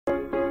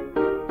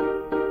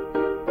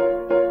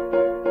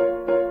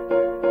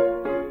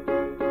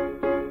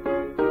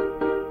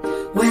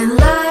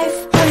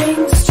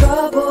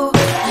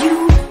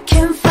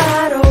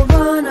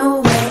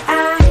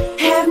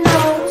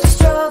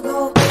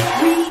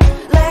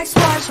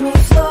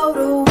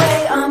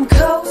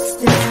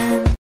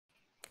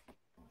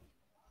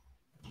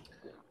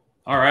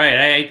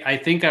I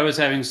think I was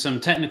having some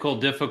technical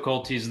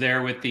difficulties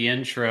there with the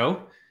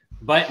intro,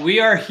 but we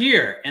are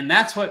here, and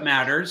that's what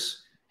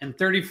matters. And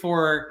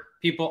 34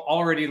 people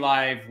already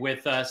live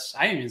with us.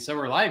 I didn't even say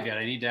we're live yet.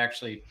 I need to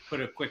actually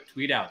put a quick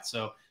tweet out.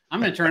 So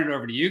I'm going to turn it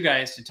over to you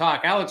guys to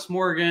talk. Alex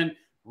Morgan,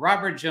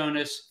 Robert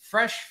Jonas,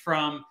 fresh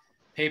from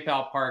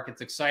PayPal Park.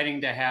 It's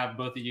exciting to have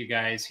both of you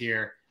guys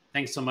here.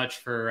 Thanks so much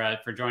for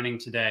joining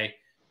today.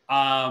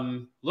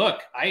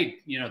 Look,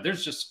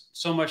 there's just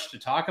so much to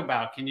talk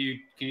about. Can you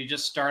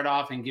just start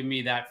off and give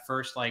me that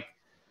first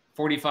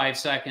 45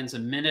 seconds, a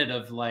minute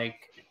of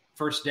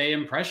first day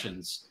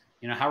impressions?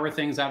 How are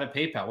things out of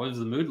PayPal? What is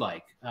the mood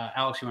like?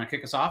 Alex, you want to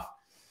kick us off?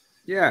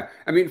 Yeah.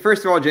 I mean,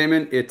 first of all,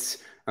 Jamin, it's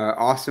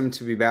awesome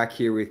to be back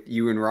here with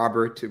you and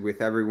Robert,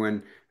 with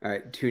everyone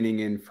tuning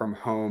in from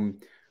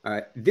home.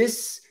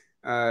 This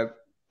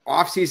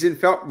off-season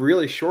felt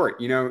really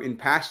short. In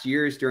past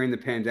years during the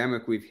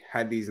pandemic, we've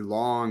had these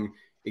long,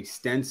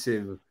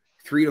 extensive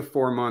 3 to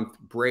 4 month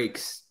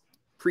breaks.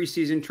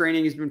 Preseason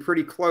training has been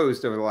pretty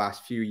closed over the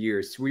last few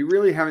years. So we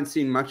really haven't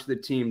seen much of the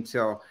team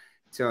till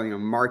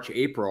March,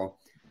 April.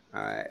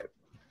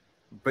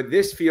 But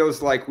this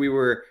feels like we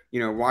were,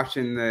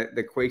 watching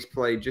the Quakes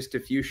play just a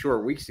few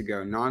short weeks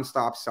ago.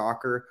 Nonstop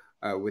soccer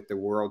with the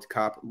World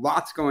Cup.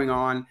 Lots going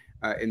on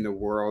in the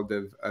world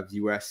of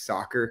U.S.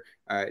 soccer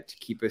to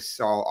keep us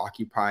all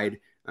occupied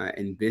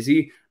and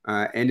busy.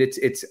 And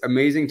it's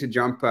amazing to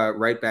jump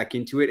right back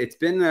into it. It's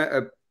been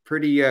a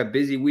pretty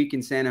busy week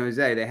in San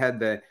Jose. They had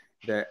the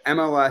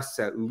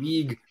MLS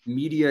League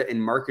Media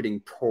and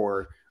Marketing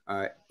Tour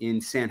in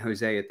San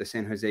Jose at the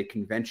San Jose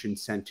Convention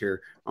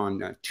Center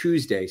on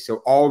Tuesday. So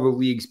all the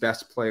league's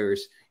best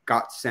players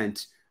got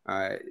sent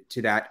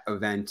to that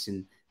event,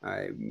 and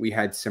we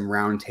had some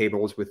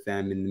roundtables with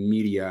them in the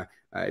media.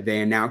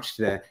 They announced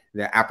the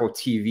Apple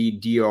TV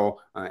deal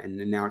and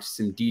announced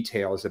some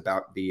details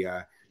about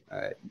the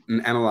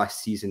MLS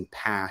season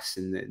pass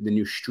and the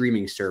new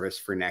streaming service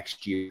for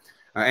next year.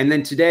 And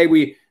then today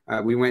we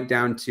went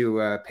down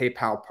to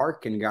PayPal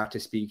Park and got to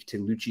speak to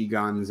Luchi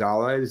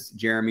Gonzalez,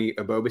 Jeremy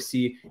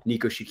Abobasi,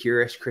 Nico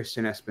Shakiris,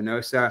 Kristen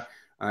Espinosa,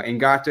 and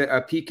got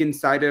a peek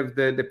inside of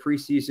the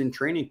preseason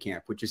training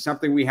camp, which is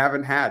something we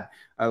haven't had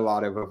a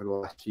lot of over the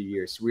last few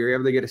years. So we were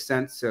able to get a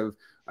sense of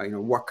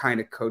what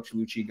kind of coach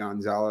Luchi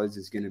Gonzalez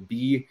is going to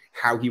be,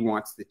 how he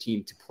wants the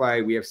team to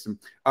play. We have some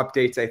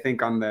updates, I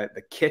think, on the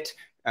kit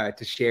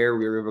to share.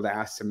 We were able to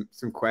ask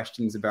some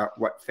questions about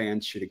what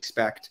fans should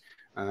expect.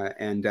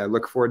 And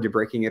look forward to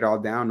breaking it all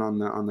down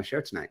on the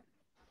show tonight.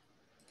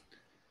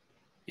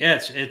 Yeah,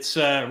 it's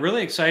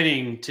really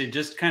exciting to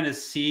just kind of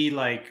see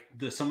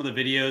some of the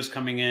videos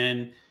coming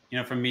in,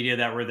 from media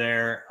that were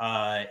there,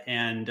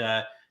 and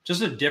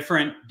just a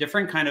different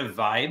kind of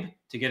vibe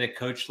to get a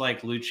coach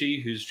like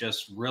Luchi, who's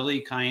just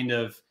really kind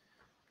of,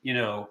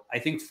 I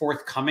think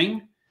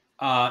forthcoming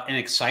and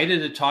excited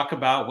to talk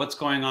about what's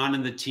going on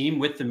in the team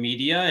with the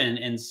media,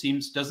 and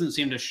doesn't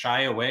seem to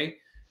shy away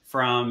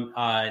from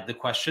the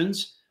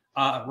questions.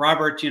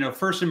 Robert,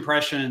 first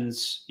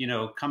impressions,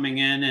 coming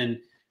in, and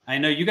I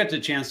know you got the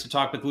chance to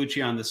talk with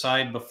Luchi on the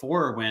side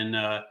before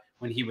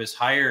when he was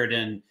hired,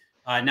 and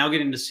now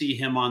getting to see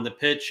him on the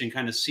pitch and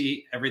kind of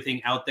see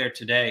everything out there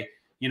today.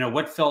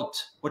 What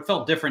felt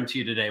different to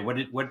you today?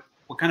 What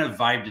kind of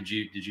vibe did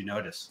you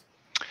notice?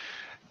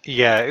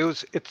 Yeah,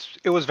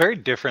 it was very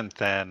different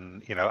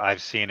than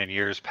I've seen in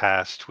years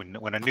past.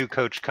 When a new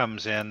coach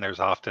comes in, there's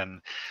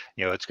often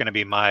it's going to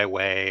be my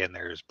way, and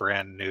there's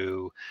brand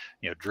new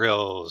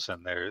drills,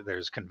 and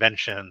there's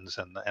conventions,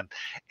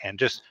 and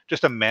just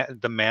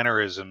the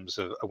mannerisms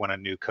of when a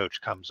new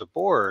coach comes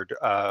aboard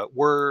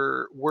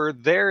were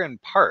there in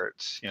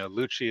parts.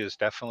 Lucci is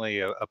definitely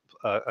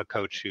a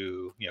coach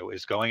who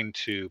is going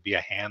to be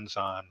a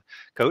hands-on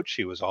coach.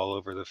 He was all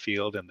over the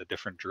field in the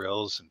different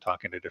drills and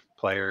talking to different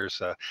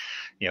players.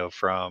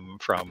 From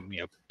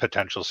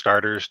potential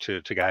starters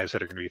to guys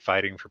that are going to be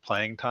fighting for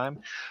playing time.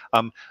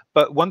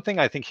 But one thing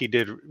I think he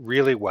did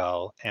really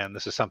well, and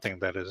this is something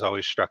that has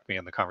always struck me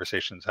in the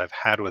conversations I've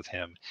had with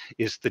him,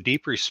 is the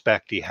deep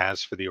respect he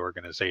has for the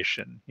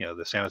organization.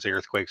 The San Jose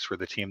Earthquakes were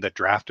the team that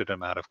drafted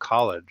him out of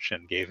college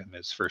and gave him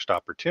his first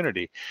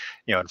opportunity.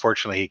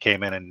 Unfortunately, he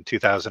came in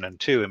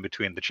 2002 in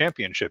between the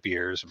championship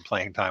years, and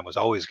playing time was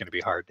always going to be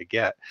hard to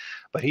get.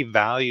 But he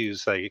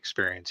values the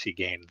experience he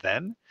gained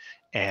then,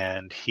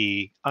 and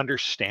he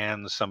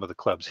understands some of the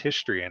club's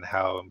history and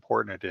how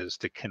important it is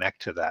to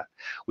connect to that.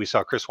 We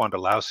saw Chris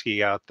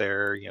Wondolowski out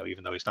there,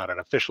 even though he's not an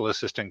official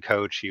assistant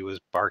coach, he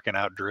was barking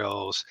out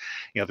drills,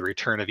 the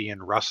return of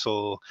Ian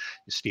Russell,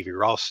 Stevie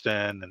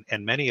Ralston,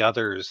 and many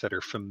others that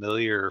are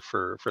familiar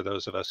for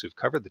those of us who've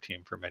covered the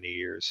team for many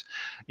years,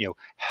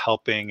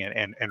 helping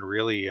and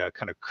really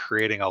kind of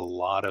creating a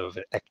lot of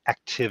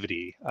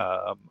activity,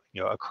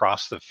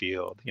 across the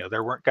field.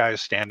 There weren't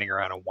guys standing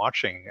around and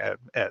watching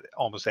at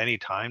almost any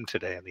time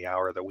today in the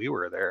hour that we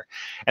were there.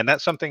 And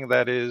that's something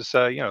that is,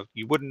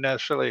 you wouldn't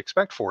necessarily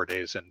expect 4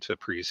 days into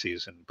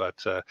preseason, but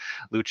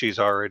Lucci's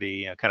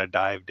already kind of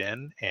dived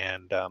in.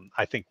 And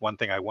I think one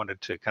thing I wanted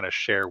to kind of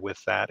share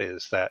with that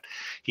is that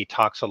he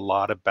talks a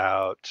lot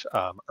about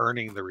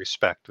earning the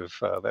respect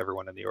of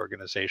everyone in the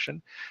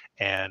organization.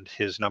 And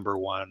his number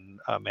one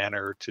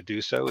manner to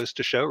do so is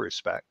to show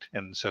respect.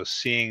 And so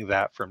seeing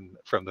that from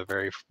the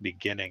very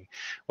beginning,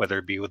 whether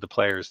it be with the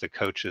players, the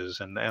coaches,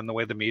 and the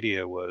way the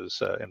media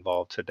was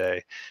involved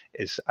today,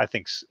 is, I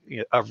think,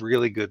 a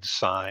really good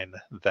sign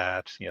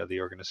that the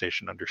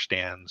organization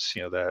understands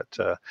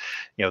that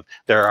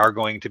there are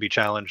going to be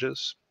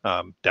challenges,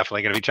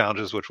 definitely going to be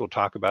challenges, which we'll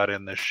talk about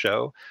in this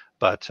show.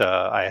 But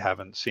I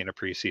haven't seen a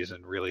preseason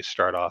really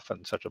start off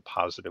in such a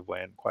positive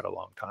way in quite a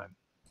long time.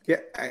 Yeah,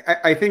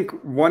 I think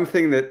one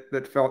thing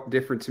that felt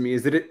different to me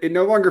is that it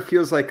no longer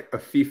feels like a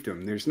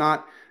fiefdom. There's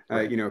not,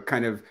 Right.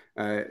 kind of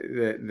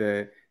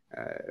the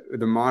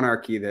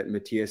monarchy that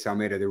Matias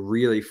Almeida, the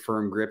really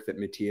firm grip that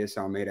Matias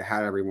Almeida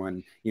had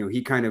everyone.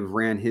 He kind of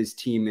ran his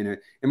team in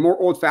a more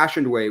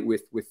old-fashioned way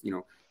with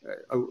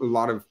a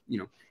lot of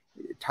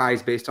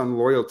ties based on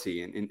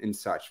loyalty and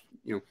such.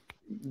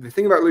 The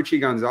thing about Luchi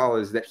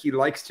Gonzalez is that he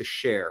likes to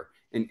share,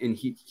 and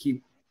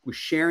he was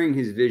sharing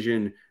his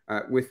vision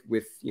with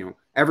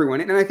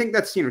everyone, and I think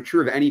that's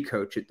true of any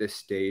coach at this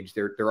stage.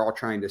 They're all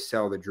trying to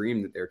sell the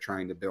dream that they're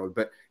trying to build,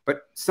 but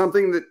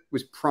something that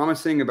was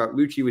promising about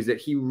Lucci was that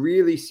he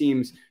really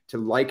seems to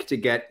like to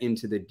get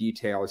into the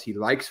details. He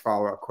likes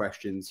follow-up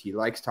questions. He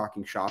likes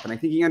talking shop, and I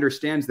think he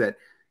understands that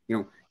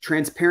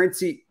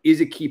transparency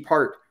is a key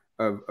part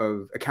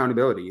of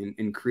accountability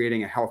and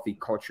creating a healthy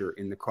culture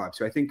in the club.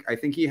 So I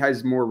think he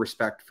has more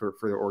respect for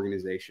the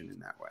organization in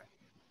that way.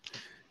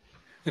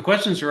 The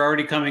questions are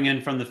already coming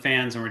in from the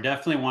fans, and we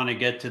definitely want to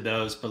get to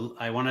those, but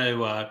I want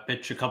to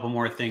pitch a couple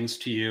more things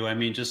to you. I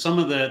mean, just some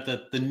of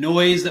the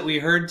noise that we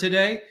heard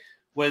today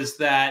was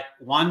that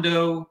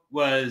Wando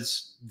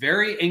was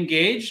very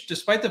engaged,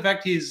 despite the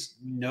fact he's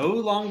no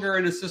longer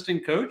an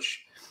assistant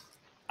coach.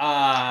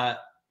 And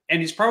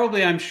he's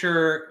probably, I'm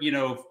sure,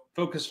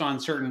 focused on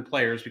certain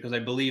players, because I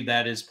believe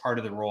that is part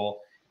of the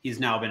role he's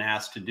now been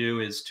asked to do,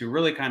 is to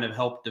really kind of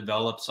help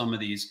develop some of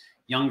these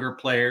younger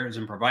players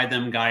and provide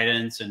them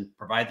guidance and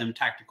provide them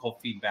tactical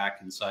feedback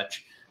and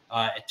such,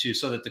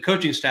 so that the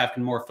coaching staff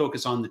can more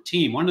focus on the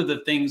team. One of the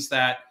things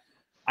that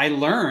I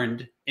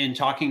learned in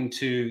talking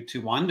to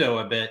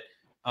Wando a bit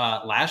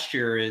last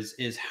year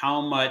is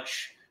how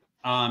much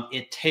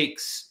it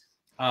takes,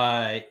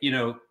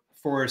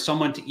 for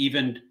someone to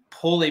even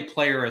pull a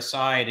player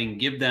aside and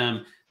give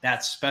them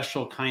that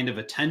special kind of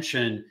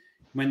attention,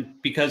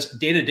 because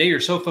day to day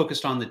you're so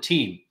focused on the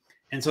team.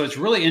 And so it's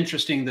really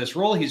interesting, this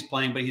role he's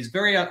playing, but he's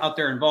very out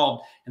there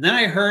involved. And then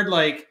I heard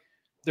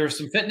there's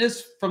some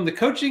fitness from the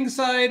coaching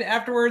side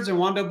afterwards, and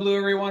Wando blew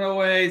everyone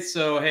away.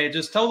 So, hey,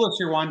 just tell us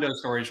your Wando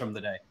stories from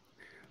the day.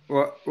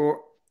 Well,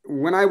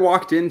 when I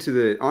walked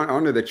into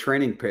onto the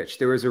training pitch,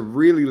 there was a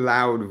really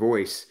loud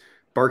voice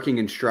barking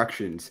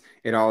instructions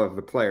at all of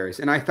the players.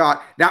 And I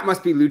thought, that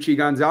must be Luchi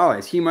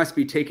Gonzalez. He must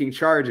be taking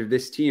charge of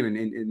this team,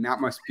 and that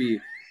must be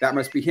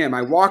him.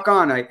 I walk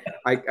on,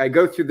 I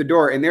go through the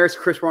door, and there's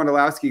Chris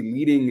Wondolowski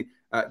leading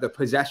the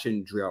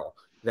possession drill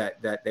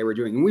that they were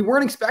doing. And we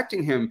weren't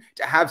expecting him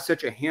to have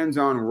such a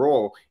hands-on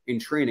role in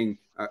training.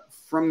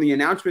 From the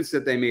announcements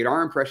that they made,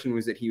 our impression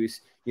was that he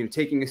was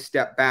taking a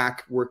step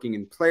back, working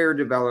in player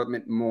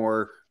development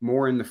more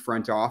in the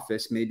front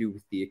office, maybe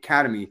with the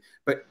academy.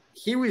 But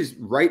he was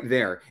right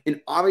there.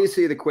 And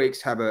obviously the Quakes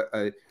have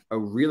a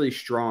really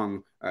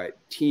strong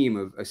team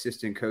of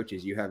assistant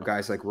coaches. You have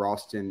guys like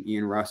Ralston,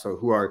 Ian Russell,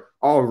 who are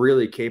all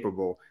really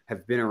capable,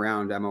 have been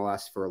around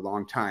MLS for a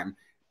long time.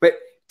 But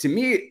to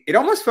me, it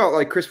almost felt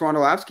like Chris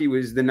Wondolowski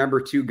was the number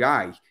 2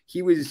 guy.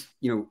 He was,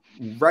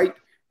 right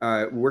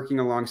working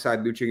alongside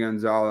Luchi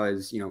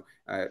Gonzalez,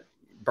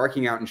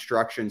 barking out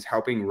instructions,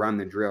 helping run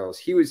the drills.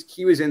 He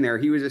was in there.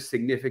 He was a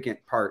significant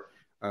part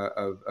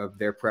of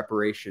their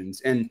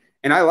preparations. And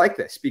I like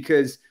this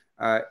because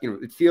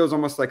it feels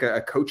almost like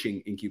a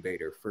coaching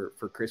incubator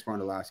for Chris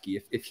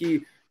Wondolowski. If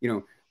he,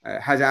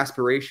 has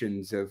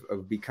aspirations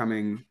of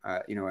becoming,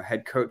 a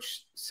head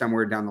coach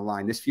somewhere down the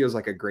line, this feels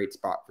like a great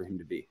spot for him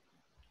to be.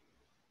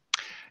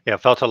 Yeah,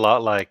 it felt a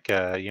lot like,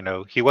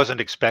 he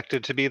wasn't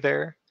expected to be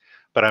there,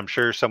 but I'm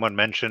sure someone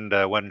mentioned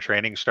when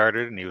training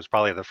started, and he was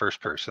probably the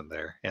first person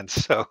there. And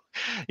so,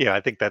 I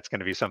think that's going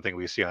to be something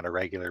we see on a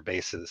regular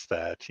basis,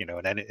 that,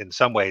 and in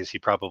some ways he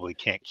probably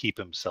can't keep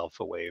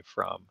himself away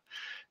from,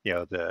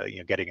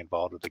 getting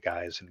involved with the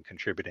guys and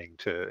contributing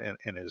to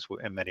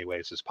in many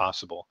ways as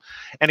possible.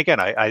 And again,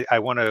 I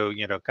want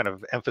to kind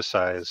of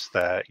emphasize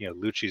that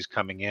Lucci's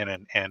coming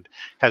in and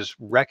has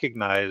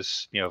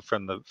recognized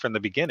from the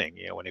beginning,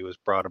 when he was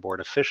brought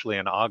aboard officially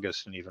in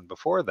August, and even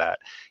before that,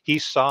 he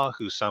saw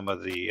who some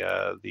of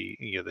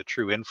the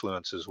true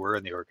influences were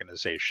in the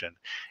organization,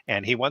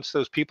 and he wants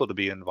those people to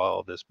be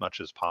involved as much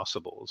as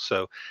possible.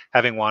 So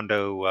having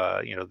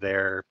Wando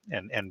there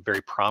and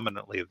very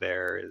prominently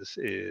there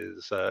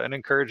is an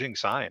encouraging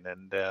sign.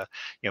 And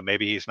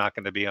maybe he's not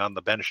going to be on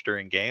the bench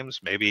during games.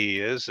 Maybe he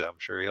is. I'm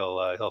sure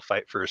he'll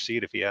fight for a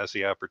seat if he has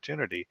the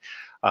opportunity.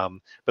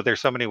 But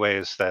there's so many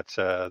ways that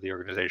the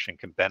organization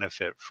can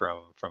benefit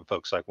from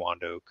folks like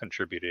Wando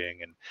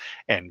contributing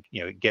and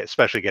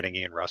especially getting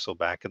Ian Russell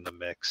back in the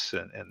mix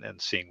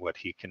and seeing what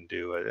he can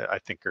do. I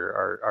think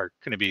are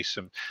going to be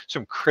some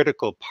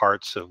critical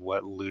parts of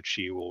what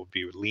Lucci will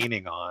be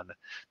leaning on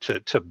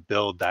to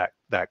build that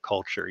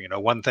culture.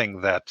 One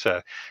thing that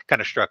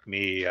kind of struck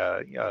me,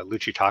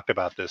 Lucci talked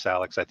about this,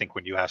 Alex, I think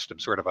when you asked him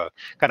sort of a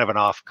kind of an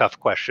off-cuff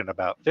question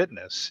about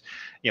fitness,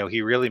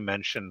 he really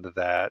mentioned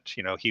that,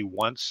 he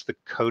wants the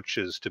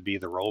coaches to be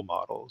the role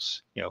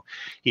models.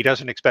 He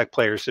doesn't expect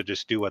players to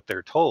just do what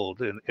they're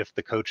told, and if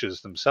the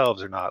coaches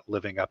themselves are not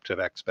living up to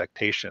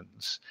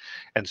expectations.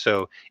 And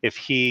so if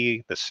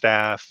the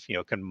staff,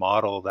 can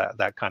model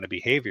that kind of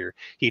behavior,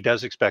 he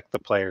does expect the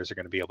players are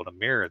going to be able to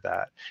mirror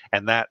that.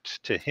 And that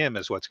to him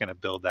is what's going to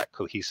build that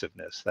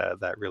cohesiveness,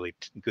 that really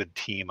good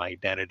team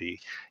identity,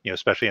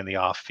 especially in the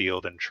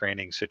off-field and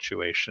training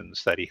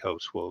situations that he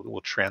hopes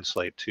will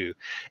translate to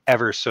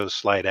ever so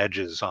slight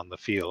edges on the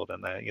field.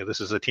 And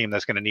this is a team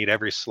that's going to need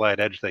every slight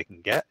edge they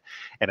can get.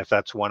 And if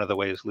that's one of the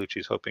ways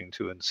Lucci's hoping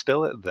to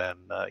instill it, then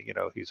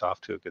he's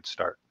off to a good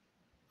start.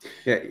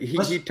 Yeah,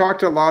 he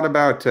talked a lot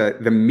about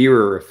the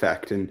mirror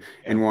effect and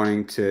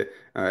wanting to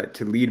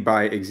lead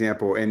by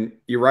example. And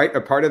you're right,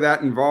 a part of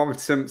that involved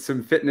some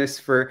fitness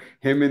for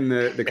him and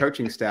the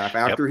coaching staff.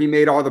 After he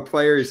made all the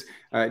players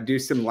do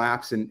some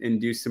laps and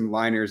do some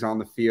liners on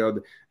the field,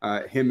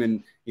 him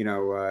and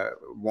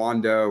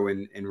Wando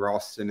and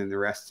Ralston and the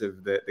rest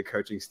of the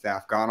coaching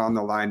staff got on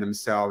the line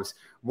themselves.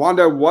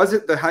 Wando was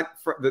at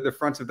the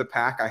front of the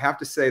pack. I have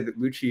to say that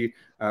Lucci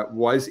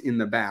was in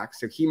the back,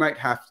 so he might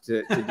have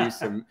to do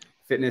some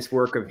fitness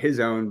work of his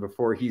own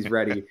before he's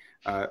ready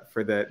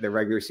for the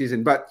regular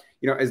season. But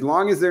as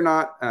long as they're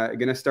not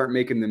going to start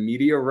making the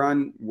media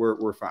run,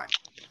 we're fine.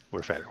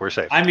 We're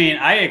safe. I mean,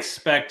 I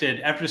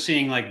expected, after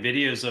seeing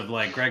videos of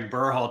Greg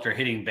Berhalter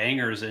hitting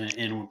bangers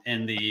in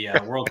the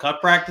World Cup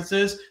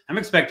practices, I'm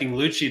expecting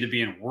Lucci to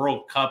be in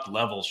World Cup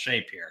level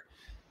shape here.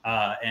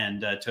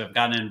 And to have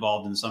gotten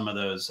involved in some of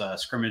those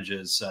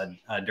scrimmages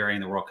during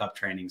the World Cup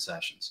training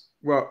sessions.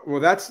 Well,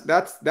 that's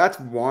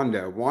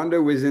Wando.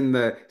 Wando was in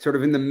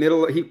the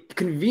middle. He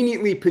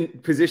conveniently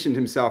positioned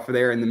himself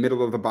there in the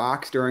middle of the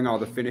box during all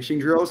the finishing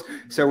drills.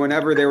 So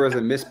whenever there was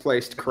a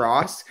misplaced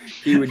cross,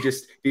 he would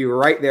just be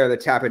right there to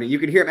tap it. You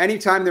could hear him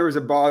anytime there was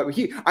a ball.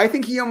 I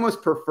think he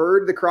almost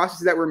preferred the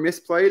crosses that were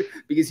misplayed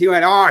because he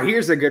went, "Oh,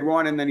 here's a good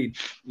one," and then he,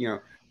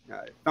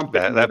 thump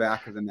it in the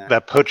back of the net.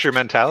 That poacher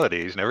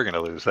mentality, he's never going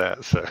to lose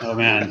that. So. Oh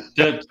man,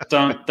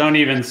 don't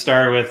even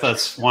start with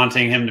us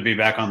wanting him to be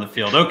back on the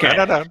field. Okay,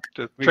 no.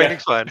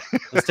 Training's fine.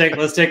 let's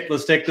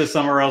take this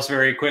somewhere else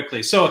very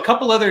quickly. So a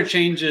couple other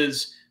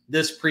changes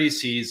this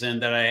preseason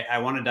that I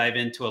want to dive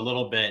into a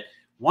little bit.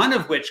 One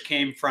of which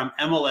came from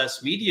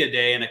MLS Media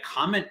Day and a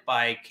comment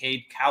by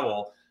Cade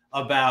Cowell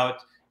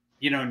about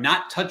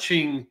not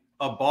touching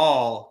a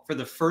ball for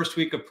the first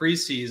week of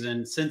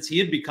preseason since he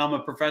had become a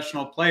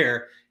professional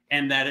player.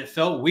 And that it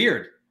felt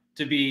weird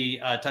to be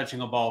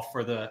touching a ball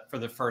for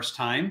the first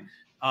time,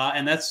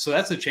 and that's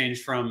a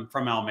change from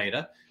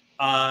Almeida,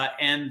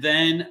 and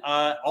then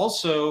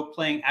also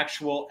playing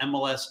actual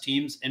MLS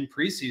teams in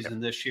preseason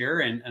this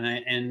year,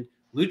 and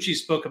Lucci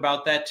spoke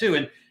about that too.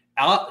 And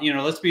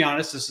let's be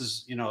honest, this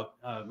is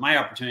my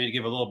opportunity to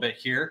give a little bit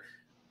here.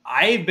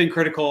 I've been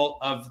critical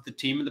of the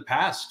team in the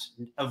past,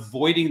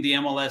 avoiding the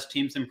MLS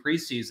teams in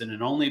preseason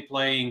and only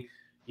playing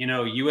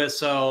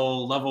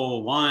USL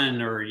level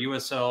 1 or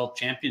USL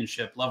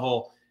championship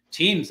level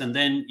teams. And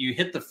then you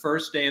hit the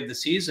first day of the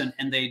season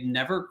and they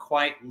never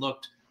quite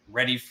looked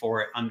ready for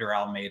it under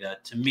Almeida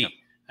to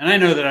me. And I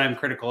know that I'm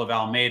critical of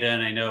Almeida,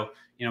 and I know,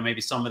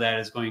 maybe some of that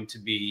is going to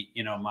be,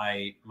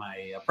 my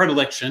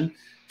predilection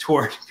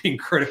toward being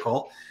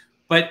critical,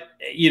 but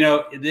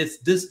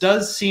this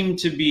does seem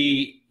to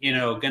be,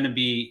 going to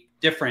be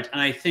different.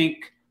 And I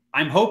think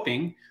I'm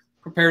hoping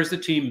prepares the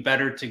team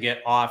better to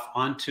get off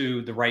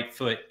onto the right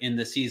foot in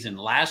the season.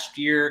 Last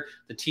year,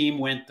 the team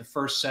went the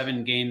first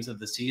 7 games of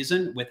the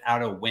season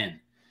without a win.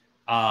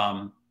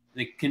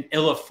 They can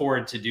ill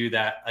afford to do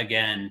that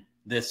again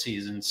this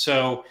season.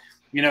 So,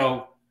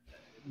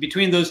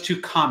 between those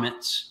two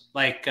comments,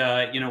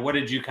 what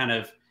did you kind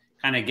of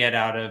get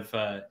out of,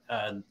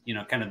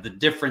 kind of the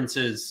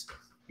differences,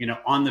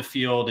 on the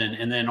field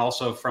and then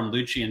also from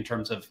Lucci in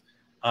terms of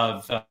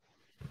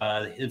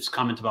his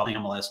comment about the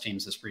MLS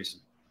teams this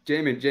preseason?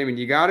 Jamin,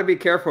 you got to be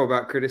careful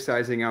about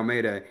criticizing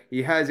Almeida.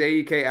 He has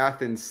AEK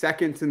Athens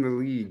second in the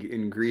league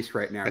in Greece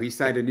right now. He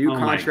signed a new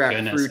contract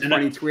through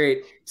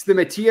 2028. It's the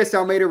Matias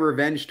Almeida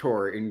Revenge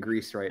Tour in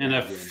Greece right now. In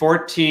a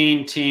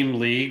 14-team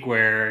league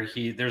where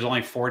there's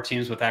only 4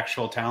 teams with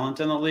actual talent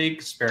in the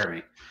league. Spare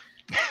me.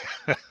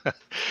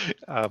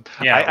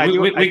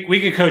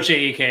 We could coach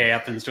AEK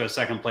Athens to a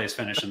second place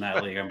finish in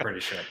that league, I'm pretty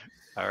sure.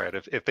 All right.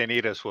 If they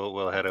need us,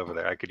 we'll head over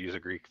there. I could use a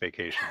Greek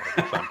vacation.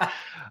 That'd be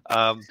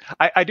fun.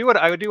 I do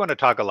want to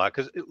talk a lot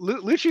because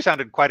Lucci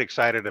sounded quite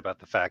excited about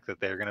the fact that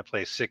they're going to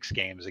play 6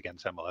 games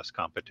against MLS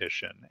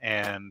competition,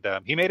 and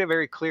he made it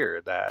very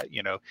clear that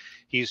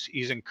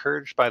he's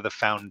encouraged by the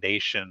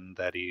foundation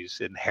that he's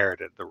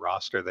inherited, the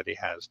roster that he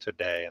has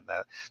today, and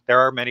that there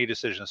are many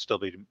decisions still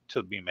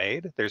to be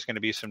made. There's going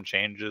to be some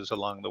changes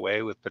along the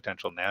way with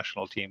potential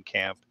national team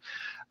camp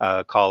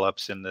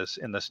call-ups in this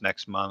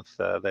next month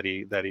that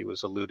he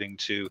was alluding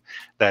to,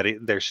 that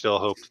there's still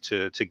hope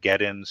to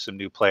get in some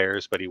new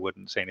players, but he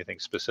wouldn't say anything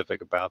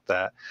specific about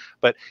that.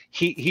 But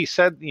he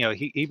said,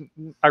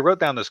 I wrote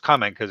down this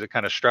comment because it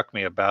kind of struck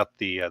me about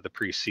the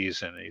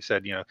preseason. He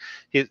said,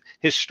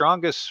 his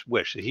strongest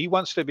wish, he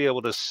wants to be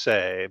able to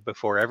say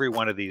before every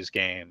one of these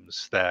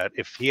games that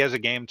if he has a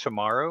game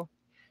tomorrow,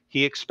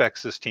 he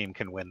expects this team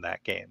can win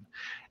that game.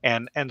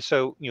 And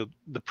so,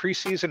 the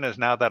preseason is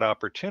now that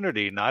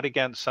opportunity, not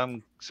against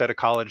some set of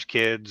college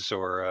kids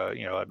or,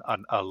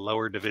 a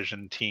lower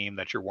division team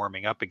that you're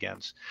warming up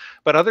against,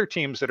 but other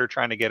teams that are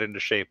trying to get into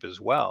shape as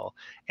well.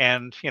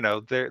 And,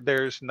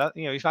 there's not,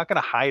 he's not going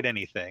to hide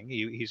anything.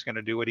 He's going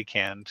to do what he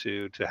can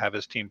to have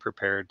his team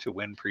prepared to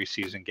win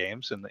preseason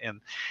games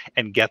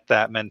and get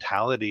that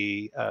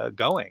mentality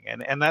going.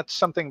 And that's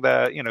something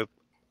that,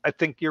 I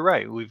think you're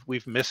right.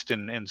 We've missed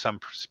in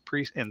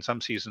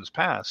some seasons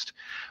past,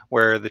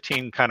 where the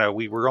team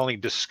we were only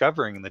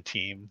discovering the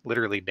team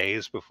literally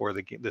days before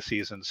the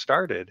season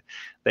started.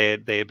 They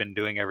had been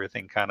doing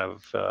everything in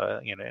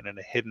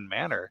a hidden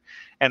manner,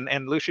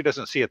 and Lucia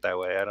doesn't see it that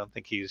way. I don't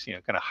think he's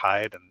going to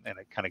hide, and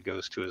it kind of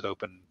goes to his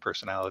open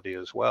personality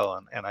as well.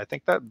 And I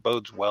think that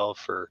bodes well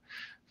for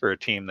a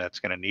team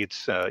that's going to need,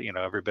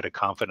 every bit of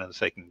confidence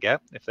they can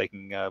get if they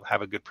can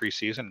have a good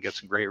preseason, get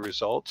some great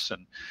results,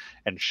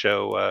 and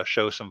show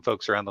some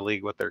folks around the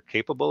league what they're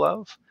capable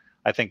of.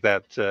 I think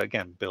that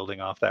again, building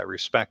off that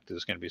respect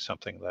is going to be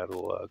something that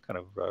will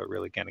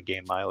really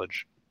gain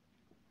mileage.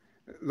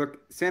 Look,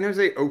 San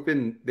Jose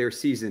opened their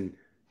season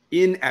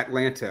in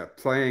Atlanta,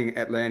 playing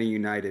Atlanta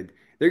United.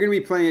 They're going to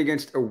be playing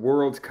against a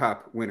World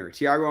Cup winner.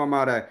 Thiago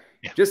Almada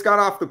just got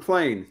off the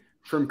plane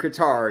from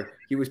Qatar.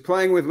 He was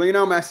playing with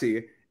Lionel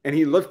Messi, and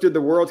he lifted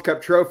the World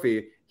Cup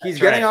trophy. He's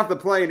getting off the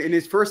plane, and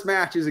his first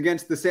match is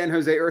against the San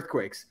Jose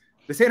Earthquakes.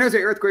 The San Jose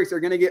Earthquakes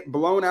are going to get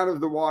blown out of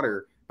the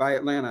water by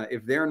Atlanta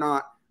if they're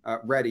not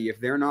ready,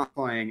 if they're not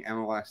playing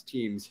MLS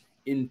teams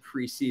in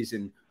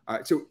preseason.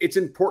 So it's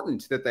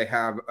important that they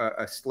have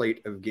a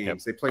slate of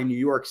games. Yep. They play New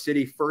York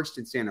City first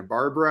in Santa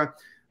Barbara.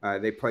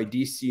 They play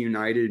DC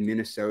United in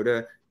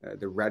Minnesota,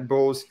 the Red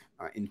Bulls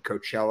in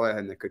Coachella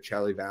and the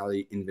Coachella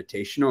Valley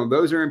Invitational. And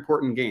those are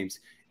important games.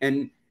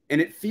 And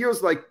it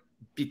feels like,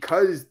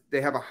 because they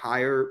have a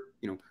higher,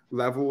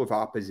 level of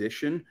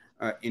opposition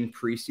in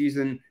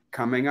preseason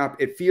coming up,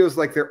 it feels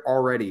like they're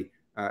already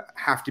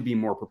have to be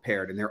more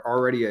prepared, and they're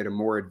already at a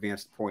more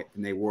advanced point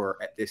than they were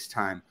at this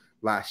time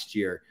last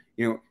year.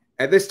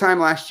 At this time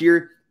last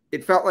year,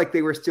 it felt like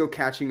they were still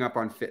catching up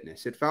on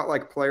fitness. It felt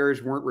like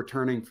players weren't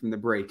returning from the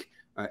break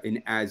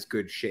in as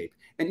good shape.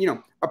 And,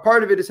 a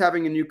part of it is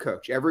having a new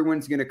coach.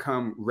 Everyone's going to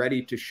come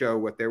ready to show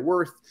what they're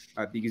worth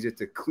because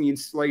it's a clean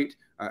slate.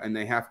 And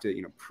they have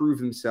to, prove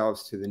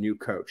themselves to the new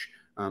coach.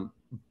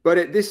 But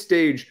at this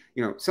stage,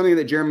 something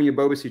that Jeremy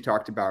Abobasi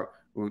talked about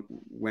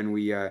when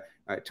we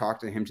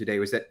talked to him today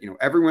was that,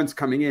 everyone's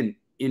coming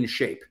in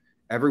shape.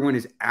 Everyone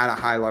is at a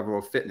high level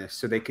of fitness,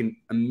 so they can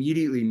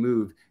immediately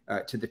move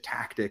to the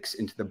tactics,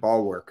 into the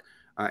ball work.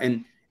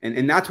 And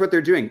that's what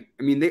they're doing.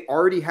 I mean, they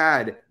already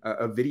had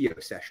a video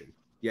session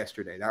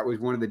yesterday. That was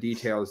one of the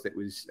details that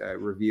was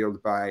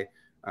revealed by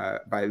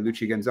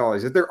Luchi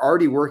Gonzalez, that they're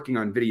already working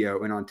on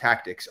video and on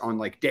tactics on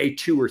like day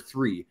 2 or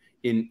 3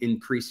 in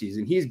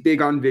preseason. He's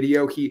big on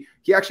video. He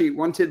actually,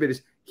 one tidbit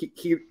is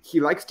he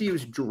likes to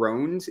use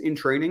drones in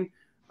training,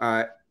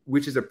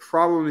 which is a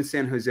problem in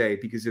San Jose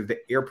because of the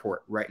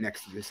airport right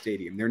next to the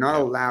stadium. They're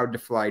not allowed to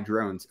fly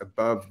drones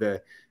above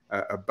the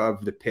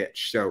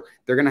pitch. So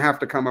they're going to have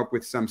to come up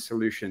with some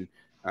solution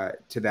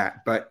to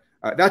that. But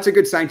that's a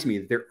good sign to me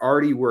that they're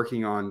already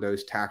working on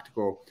those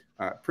tactical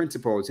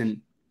principles.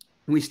 And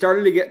we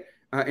started to get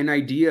an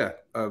idea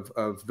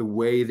of the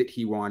way that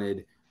he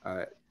wanted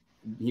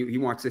he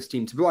wants this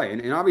team to play.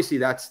 And obviously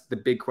that's the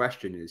big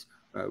question is,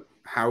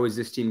 how is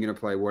this team going to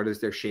play? What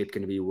is their shape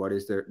going to be? What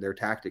is their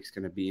tactics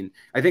going to be? And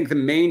I think the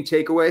main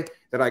takeaway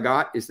that I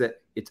got is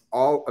that it's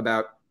all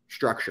about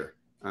structure,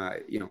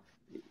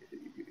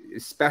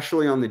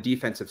 especially on the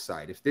defensive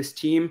side. If this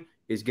team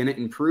is going to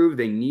improve,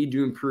 they need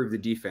to improve the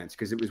defense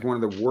because it was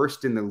one of the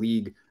worst in the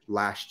league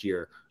last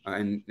year.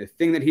 And the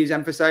thing that he's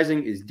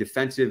emphasizing is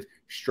defensive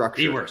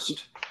structure. The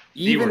worst.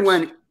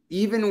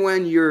 Even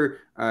when you're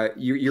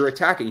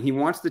attacking, he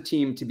wants the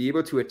team to be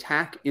able to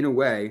attack in a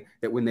way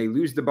that when they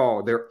lose the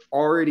ball, they're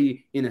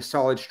already in a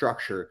solid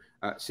structure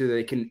so that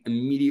they can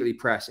immediately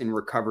press and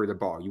recover the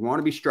ball. You want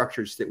to be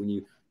structured so that when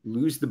you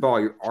lose the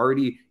ball, you're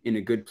already in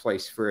a good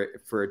place for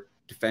a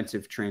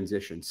defensive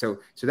transition. So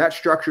that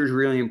structure is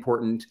really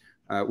important.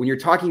 When you're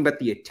talking about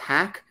the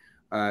attack,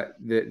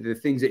 the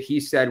things that he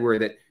said were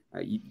that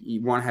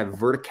You want to have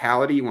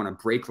verticality. You want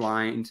to break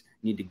lines.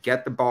 You need to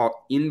get the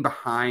ball in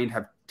behind,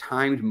 have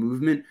timed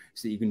movement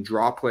so that you can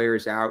draw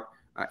players out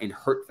and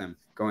hurt them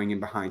going in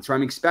behind. So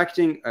I'm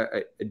expecting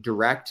a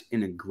direct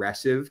and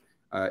aggressive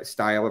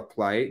style of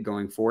play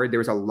going forward. There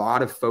was a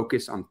lot of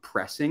focus on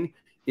pressing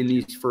in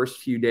these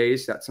first few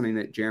days. That's something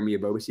that Jeremy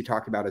Ebobisse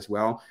talked about as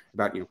well,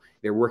 about,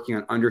 they're working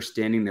on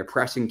understanding their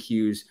pressing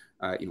cues,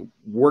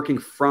 working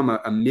from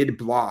a mid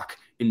block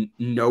and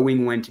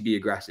knowing when to be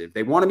aggressive.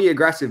 They want to be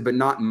aggressive, but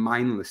not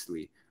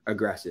mindlessly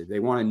aggressive. They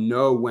want to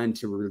know when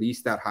to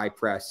release that high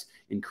press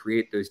and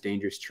create those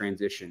dangerous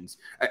transitions.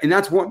 And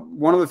that's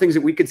one of the things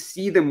that we could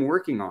see them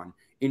working on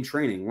in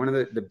training. One of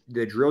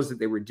the drills that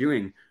they were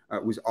doing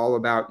was all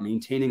about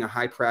maintaining a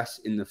high press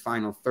in the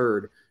final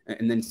third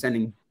and then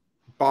sending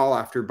ball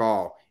after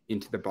ball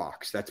into the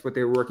box. That's what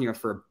they were working on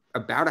for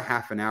about a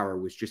half an hour,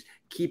 was just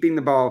keeping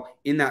the ball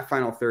in that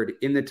final third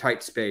in the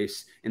tight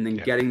space and then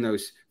getting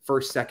those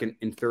first, second,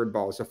 and third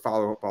balls, the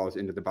follow-up balls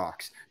into the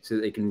box so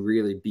that they can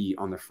really be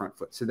on the front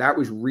foot. So that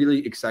was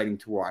really exciting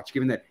to watch,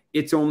 given that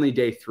it's only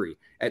day 3.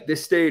 At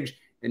this stage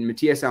in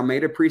Matias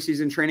Almeida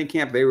preseason training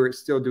camp, they were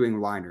still doing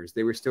liners.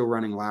 They were still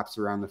running laps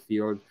around the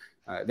field.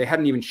 They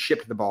hadn't even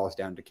shipped the balls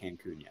down to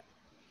Cancun yet.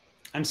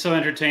 I'm so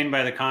entertained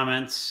by the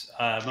comments.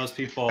 Most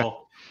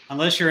people,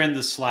 unless you're in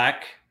the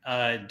Slack,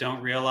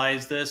 don't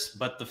realize this,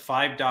 but the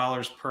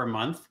 $5 per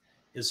month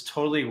is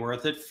totally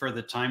worth it for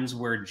the times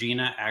where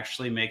Gina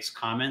actually makes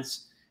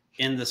comments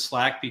in the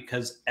Slack,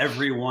 because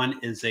everyone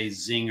is a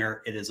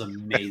zinger. It is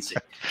amazing.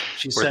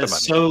 She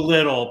says so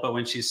little, but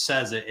when she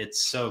says it,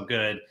 it's so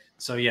good.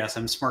 So yes,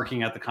 I'm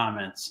smirking at the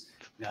comments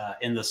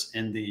in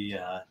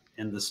the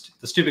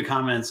stupid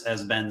comments,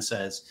 as Ben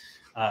says,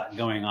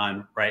 going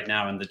on right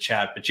now in the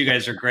chat. But you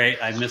guys are great.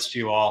 I missed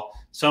you all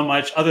so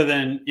much, other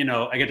than,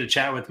 I get to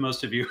chat with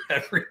most of you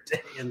every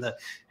day in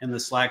the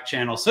Slack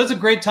channel. So it's a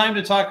great time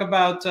to talk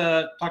about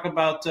our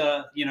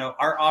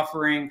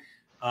offering,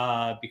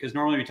 because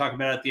normally we talk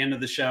about it at the end of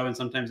the show, and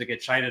sometimes I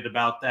get chided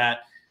about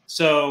that.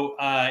 So,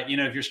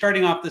 if you're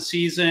starting off the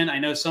season, I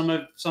know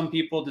some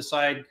people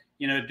decide,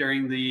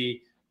 during the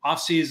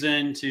off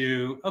season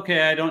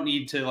I don't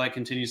need to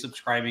continue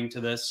subscribing to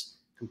this.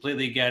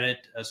 Completely get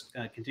it.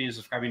 Continue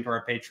subscribing to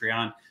our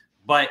Patreon,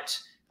 but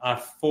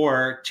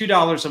for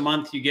 $2 a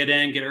month, you get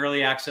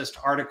early access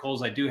to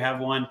articles. I do have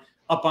one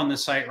up on the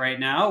site right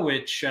now,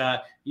 which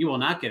you will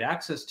not get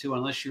access to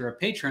unless you're a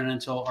patron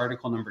until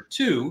article number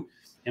 2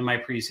 in my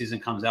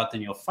preseason comes out.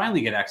 Then you'll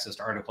finally get access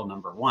to article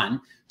number 1.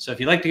 So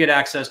if you'd like to get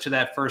access to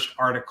that first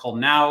article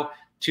now,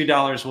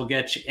 $2 will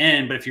get you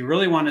in. But if you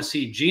really want to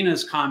see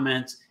Gina's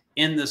comments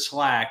in the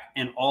Slack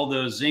and all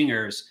those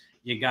zingers,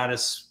 you got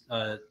us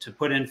to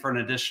put in for an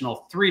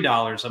additional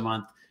 $3 a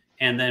month,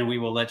 and then we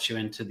will let you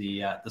into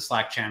the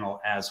Slack channel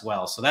as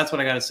well. So that's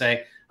what I got to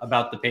say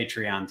about the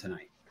Patreon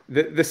tonight.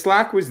 The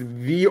Slack was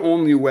the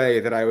only way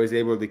that I was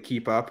able to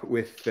keep up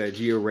with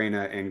Gio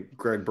Reyna and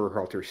Greg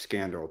Berhalter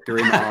scandal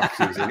during the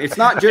offseason. It's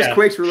not just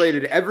Quakes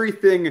related.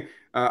 Everything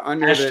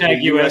under the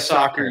US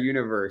soccer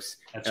universe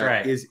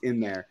is in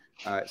there.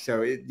 That's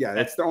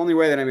the only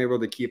way that I'm able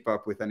to keep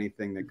up with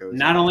anything that goes on.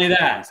 Not only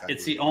that,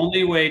 it's the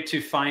only way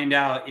to find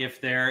out if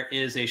there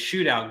is a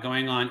shootout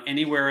going on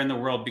anywhere in the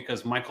world,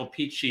 because Michael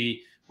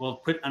Peachy will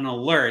put an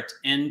alert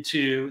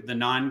into the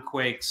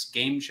non-Quakes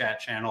game chat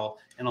channel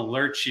and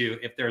alert you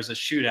if there's a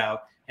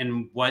shootout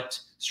and what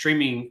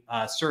streaming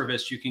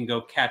service you can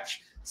go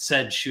catch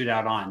said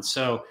shootout on.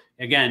 So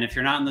again, if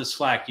you're not in the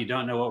Slack, you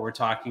don't know what we're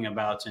talking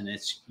about, and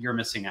you're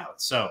missing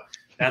out. So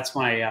that's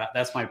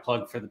my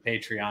plug for the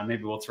Patreon.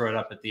 Maybe we'll throw it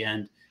up at the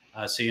end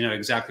so you know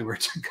exactly where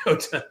to go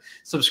to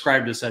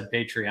subscribe to said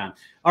Patreon.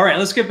 All right,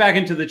 let's get back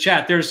into the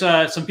chat. There's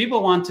some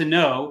people want to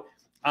know,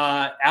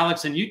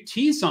 Alex, and you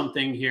tease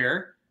something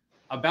here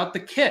about the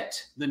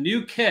kit, the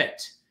new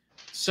kit.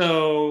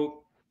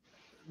 So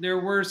there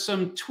were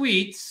some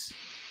tweets,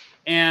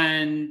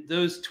 and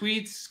those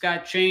tweets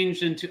got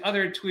changed into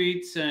other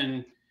tweets,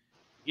 and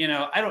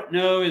I don't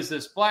know, is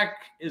this black?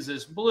 Is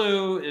this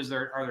blue?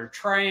 Are there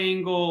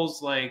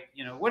triangles?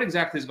 What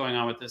exactly is going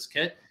on with this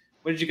kit?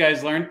 What did you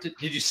guys learn?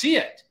 Did you see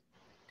it?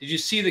 Did you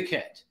see the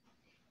kit?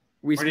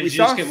 We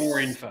just get more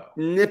info?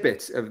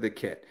 Snippets of the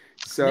kit.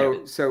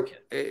 So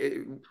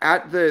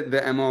at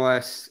the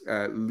MLS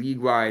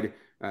league-wide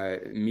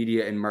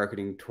media and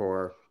marketing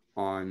tour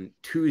on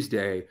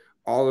Tuesday,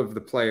 all of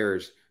the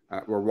players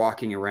were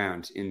walking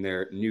around in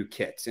their new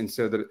kits. And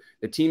so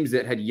the teams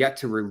that had yet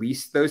to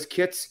release those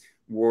kits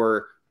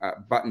wore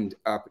buttoned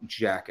up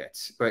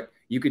jackets, but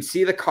you could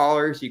see the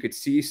collars, you could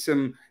see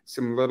some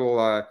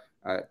little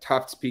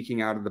tufts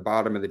peeking out of the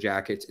bottom of the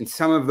jackets. And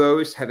some of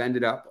those have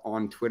ended up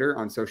on Twitter,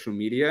 on social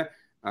media.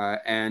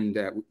 And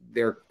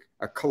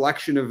a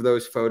collection of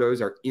those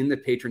photos are in the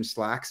patron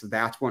Slacks.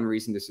 That's one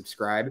reason to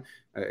subscribe,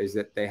 is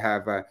that they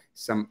have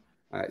some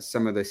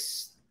of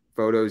the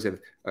photos of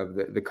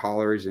the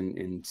collars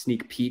and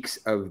sneak peeks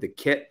of the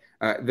kit.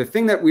 The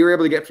thing that we were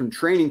able to get from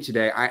training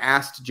today, I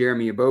asked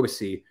Jeremy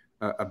Ebobisse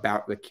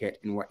about the kit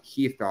and what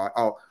he thought.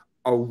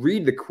 I'll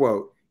read the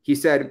quote. He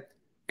said,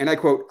 and I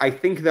quote, "I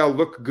think they'll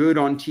look good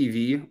on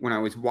TV. When I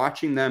was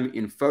watching them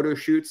in photo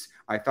shoots,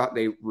 I thought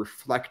they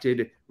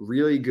reflected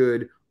really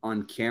good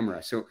on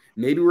camera." So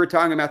maybe we're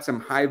talking about some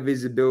high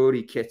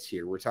visibility kits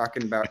here. We're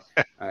talking about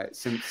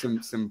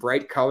some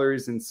bright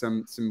colors and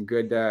some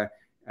good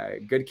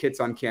good kits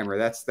on camera.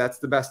 That's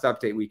the best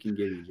update we can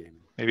give you, Jamie.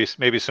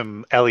 Maybe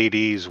some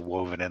LEDs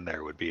woven in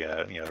there would be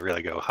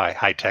really go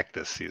high tech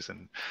this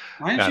season.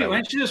 Why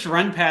don't you just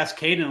run past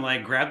Caden and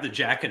like grab the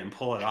jacket and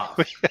pull it off?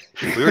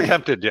 We were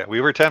tempted. Yeah,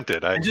 we were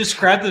tempted. I just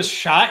grab this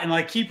shot and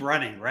like keep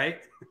running, right?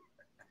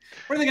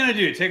 What are they gonna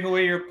do? Take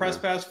away your press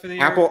pass for the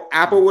year?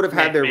 Apple would have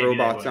had their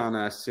robots on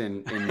us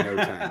in no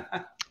time.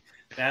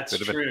 That's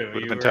true.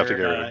 Would have been tough to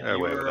go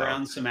away. You were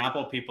around some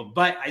Apple people,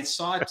 but I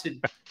saw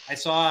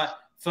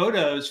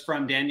photos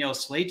from Danielle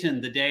Slayton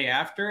the day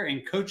after,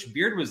 and Coach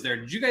Beard was there.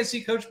 Did you guys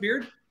see Coach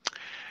Beard?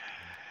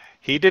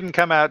 He didn't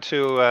come out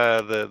to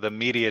the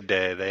media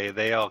day.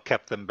 They all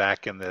kept them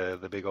back in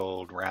the big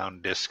old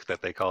round disc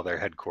that they call their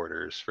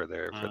headquarters for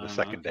the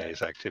second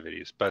day's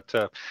activities. But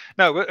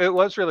no, it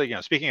was really,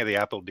 speaking of the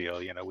Apple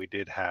deal, we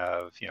did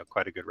have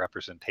quite a good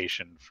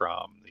representation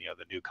from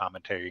the new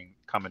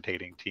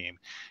commentating team,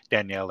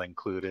 Danielle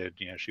included.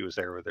 She was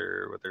there with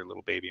her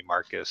little baby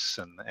Marcus,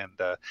 and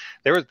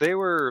they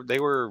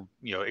were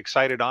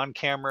excited on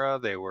camera.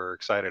 They were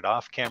excited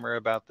off camera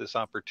about this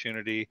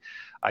opportunity.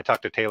 I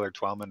talked to Taylor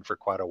Twellman for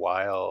quite a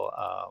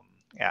while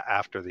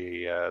after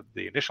the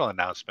initial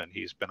announcement.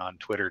 He's been on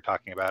Twitter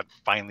talking about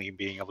finally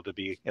being able to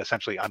be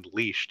essentially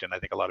unleashed, and I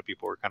think a lot of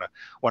people were kind of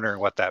wondering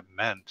what that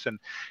meant. And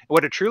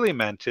what it truly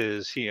meant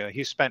is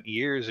he spent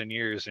years and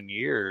years and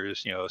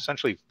years,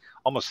 essentially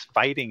almost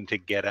fighting to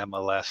get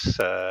MLS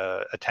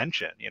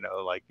attention,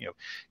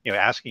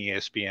 asking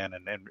ESPN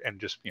and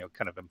just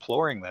kind of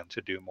imploring them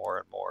to do more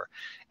and more.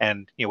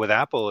 And with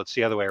Apple, it's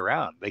the other way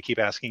around. They keep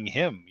asking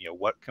him,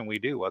 what can we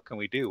do? What can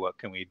we do? What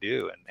can we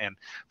do? And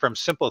from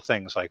simple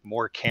things like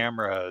more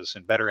cameras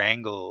and better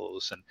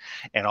angles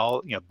and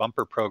all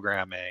bumper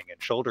programming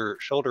and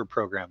shoulder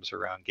programs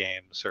around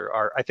games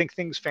are I think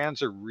things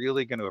fans are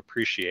really going to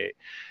appreciate.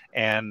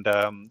 And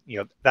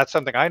that's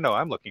something I know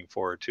I'm looking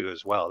forward to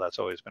as well. That's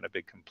always been a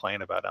big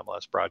complaint about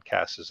MLS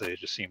broadcasts, is they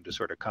just seem to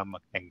sort of come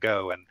and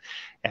go, and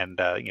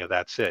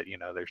that's it.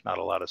 There's not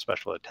a lot of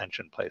special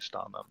attention placed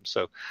on them.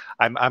 So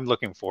I'm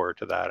looking forward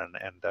to that.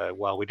 And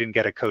while we didn't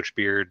get a Coach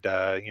Beard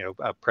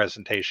a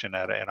presentation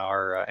in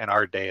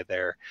our day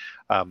there,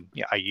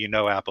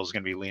 Apple's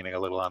going to be leaning a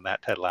little on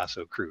that Ted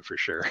Lasso crew for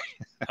sure.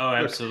 Oh,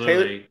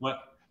 absolutely.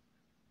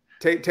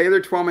 Taylor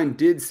Twellman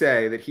did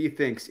say that he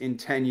thinks in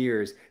 10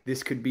 years,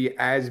 this could be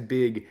as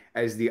big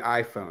as the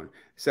iPhone.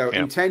 So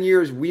in 10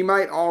 years, we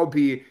might all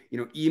be,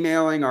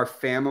 emailing our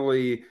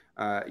family,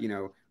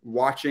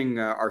 watching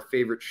our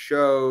favorite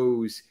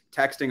shows,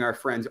 texting our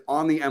friends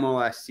on the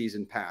MLS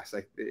season pass.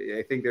 I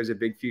think there's a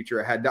big future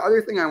ahead. The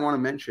other thing I want to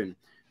mention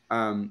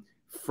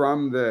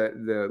from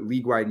the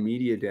league-wide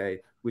media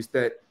day was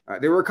that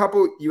there were a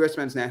couple U.S.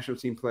 men's national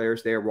team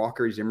players there.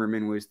 Walker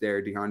Zimmerman was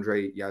there.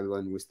 DeAndre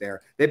Yedlin was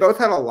there. They both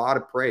had a lot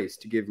of praise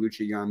to give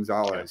Lucha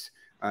Gonzalez.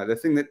 The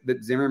thing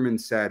that Zimmerman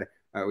said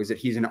was that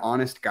he's an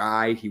honest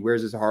guy. He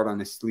wears his heart on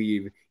his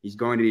sleeve. He's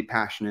going to be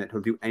passionate. He'll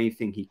do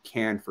anything he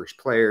can for his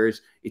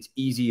players. It's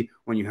easy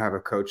when you have a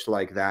coach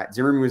like that.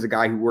 Zimmerman was a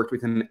guy who worked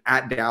with him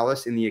at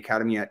Dallas, in the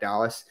academy at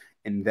Dallas,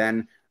 and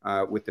then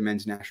with the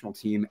men's national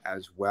team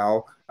as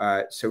well.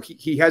 So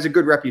he has a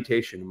good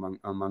reputation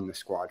among the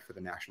squad for the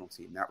national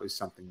team. That was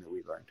something that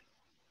we learned.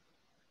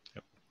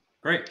 Yep.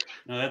 Great.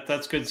 No,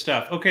 that's good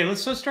stuff. Okay,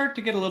 let's start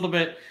to get a little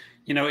bit,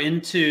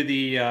 into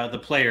the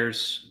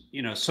players,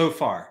 so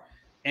far.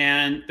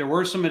 And there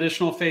were some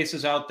additional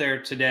faces out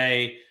there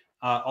today.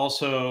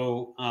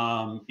 Also,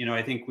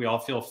 I think we all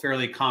feel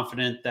fairly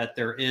confident that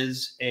there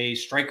is a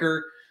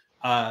striker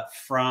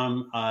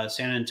from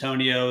San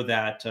Antonio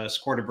that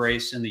scored a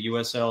brace in the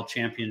USL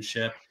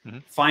Championship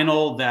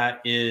final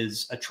that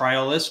is a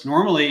trialist.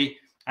 Normally,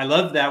 I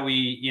love that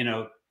we,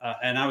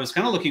 and I was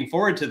kind of looking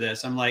forward to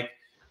this. I'm like,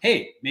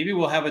 hey, maybe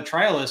we'll have a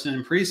trialist, and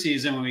in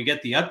preseason, when we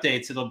get the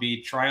updates, it'll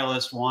be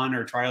trialist 1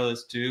 or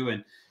trialist 2,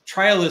 and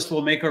trialist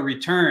will make a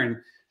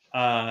return.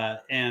 I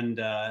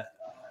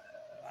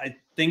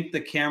think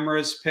the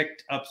cameras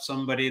picked up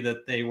somebody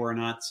that they were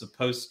not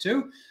supposed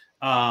to.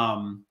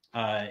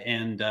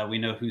 We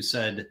know who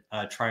said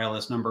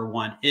trialist number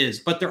 1 is,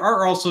 but there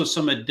are also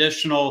some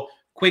additional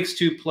Quakes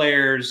 2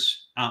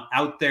 players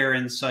out there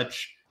and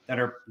such that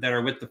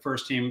are with the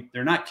first team.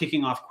 They're not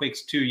kicking off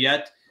Quakes 2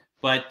 yet,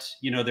 but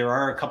there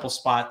are a couple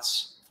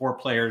spots for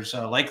players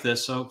like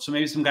this. So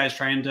maybe some guys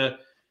trying to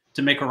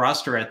make a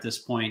roster at this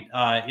point.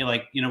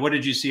 What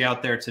did you see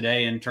out there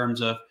today in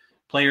terms of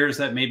players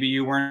that maybe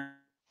you weren't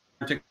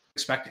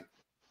expecting?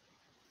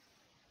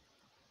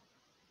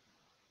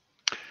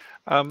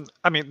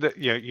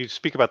 You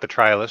speak about the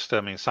trialist.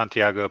 I mean,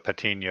 Santiago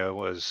Patino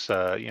was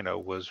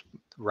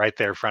right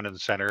there front and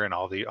center and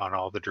on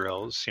all the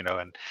drills,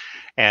 and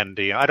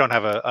I don't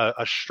have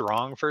a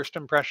strong first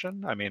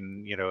impression. I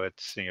mean,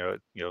 it's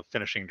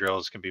finishing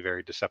drills can be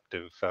very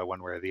deceptive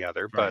one way or the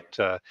other, Right.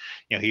 but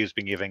he's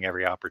been giving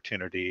every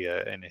opportunity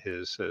in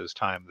his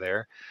time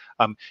there.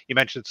 You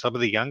mentioned some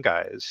of the young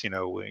guys.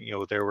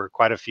 There were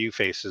quite a few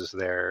faces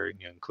there,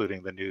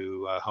 including the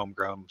new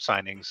homegrown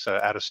signings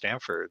out of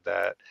Stanford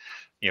that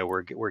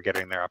we're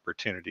getting their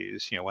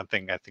opportunities. One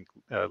thing I think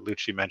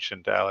Lucci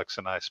mentioned to Alex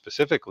and I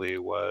specifically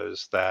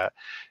was that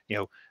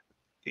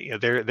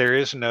there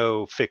is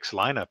no fixed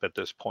lineup at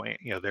this point.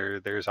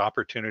 There's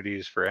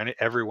opportunities for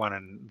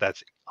everyone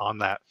that's on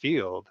that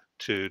field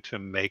to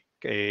make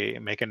a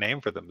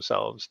name for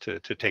themselves, to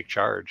take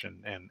charge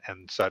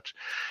and such.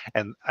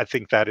 And I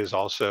think that is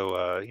also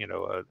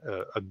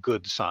a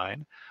good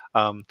sign.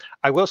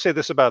 I will say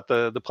this about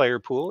the player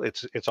pool.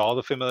 It's all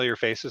the familiar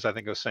faces. I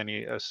think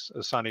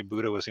Asani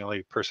Buddha was the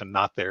only person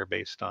not there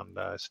based on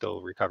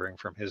still recovering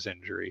from his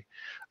injury.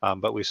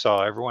 But we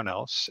saw everyone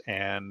else.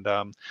 And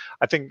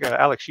I think,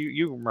 Alex,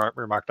 you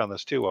remarked on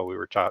this too while we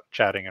were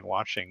chatting and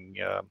watching.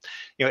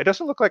 It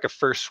doesn't look like a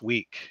first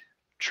week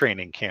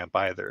training camp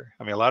either.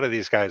 I mean, a lot of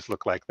these guys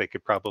look like they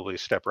could probably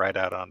step right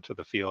out onto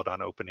the field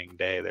on opening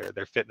day.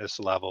 Their fitness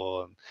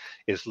level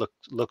and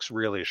looks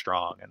really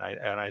strong, and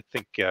I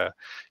think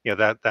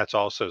that's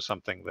also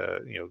something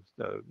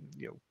that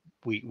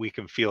we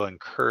can feel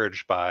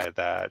encouraged by,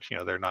 that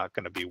they're not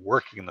going to be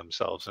working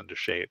themselves into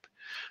shape,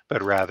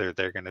 but rather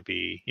they're going to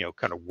be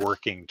kind of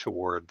working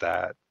toward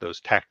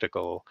those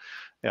tactical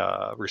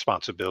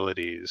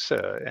responsibilities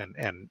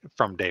and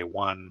from day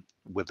one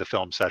with the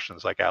film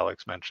sessions like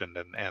Alex mentioned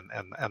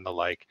and the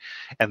like,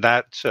 and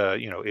that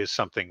is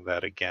something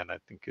that again I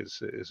think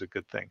is a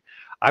good thing.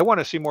 I want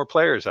to see more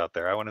players out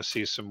there. I want to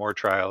see some more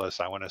trialists.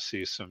 I want to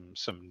see some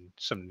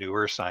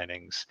newer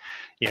signings.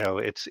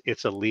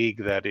 It's a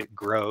league that it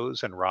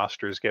grows and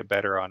rosters get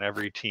better on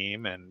every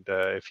team, and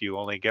if you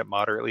only get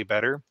moderately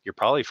better, you're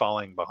probably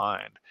falling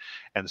behind.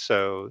 And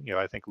so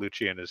I think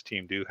Lucci and his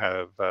team do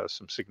have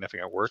some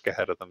significant work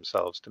ahead of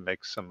themselves to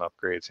make some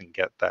upgrades and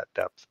get that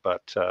depth.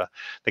 But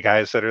the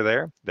guys that are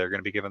there, they're going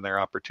to be given their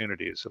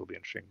opportunities. It'll be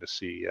interesting to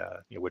see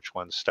which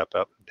ones step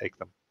up and take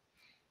them.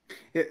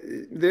 Yeah,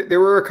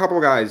 there were a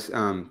couple guys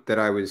that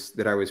I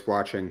was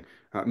watching.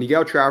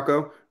 Miguel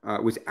Trauco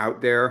was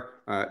out there.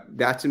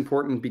 That's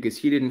important because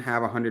he didn't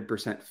have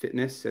 100%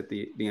 fitness at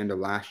the end of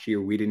last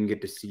year. We didn't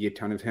get to see a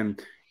ton of him.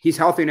 He's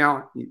healthy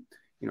now.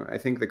 I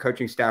think the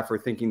coaching staff are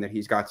thinking that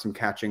he's got some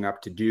catching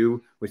up to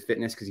do with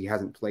fitness because he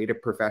hasn't played a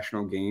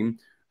professional game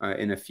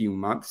in a few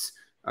months.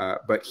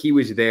 But he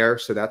was there,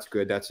 so that's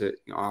good. That's an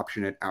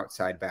option at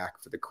outside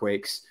back for the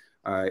Quakes.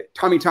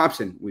 Tommy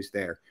Thompson was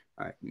there.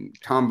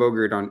 Tom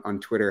Bogert on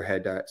Twitter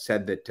had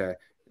said that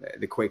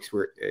the Quakes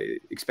were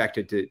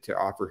expected to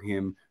offer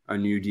him a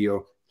new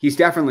deal. He's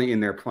definitely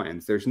in their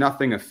plans. There's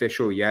nothing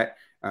official yet,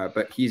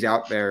 but he's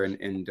out there.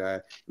 And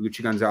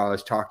Luchi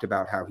Gonzalez talked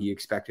about how he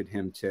expected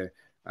him to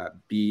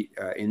be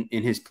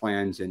in his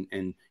plans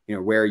and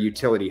wear a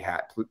utility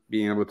hat,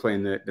 being able to play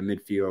in the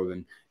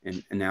midfield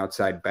and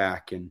outside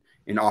back and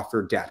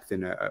offer depth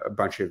in a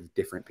bunch of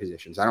different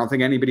positions. I don't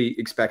think anybody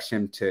expects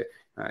him to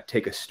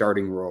take a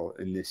starting role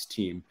in this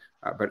team.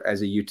 But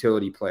as a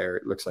utility player,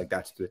 it looks like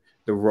that's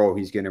the role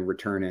he's going to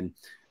return in.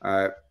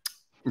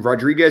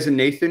 Rodriguez and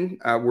Nathan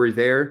were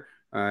there,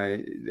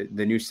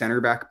 the new center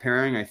back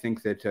pairing. I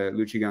think that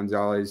Luchi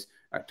Gonzalez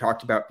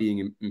talked about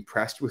being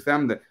impressed with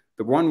them.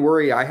 The one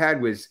worry I had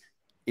was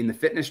in the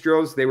fitness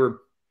drills, they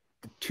were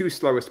the two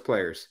slowest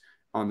players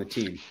on the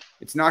team.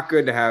 It's not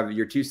good to have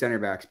your two center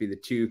backs be the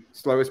two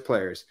slowest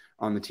players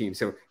on the team.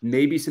 So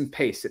maybe some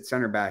pace at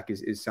center back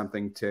is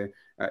something to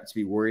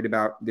be worried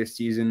about this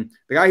season.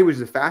 The guy who was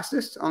the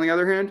fastest, on the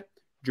other hand,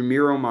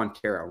 Jamiro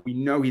Montero. We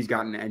know he's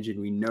got an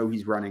engine. We know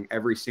he's running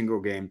every single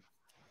game.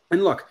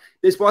 And look,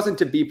 this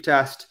wasn't a beep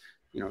test.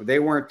 They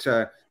weren't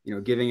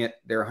giving it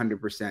their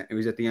 100%. It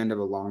was at the end of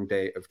a long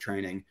day of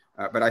training.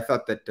 But I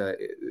thought that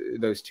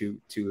those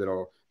two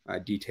little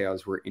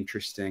details were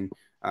interesting.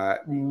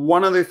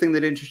 One other thing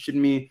that interested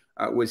me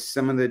was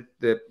some of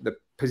the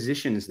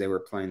positions they were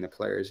playing the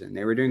players in.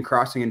 They were doing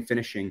crossing and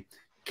finishing.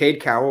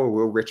 Cade Cowell,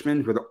 Will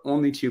Richmond were the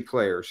only two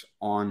players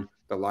on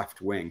the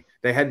left wing.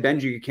 They had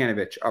Benji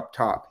Jukanovic up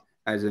top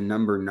as a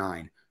number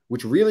 9,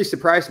 which really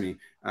surprised me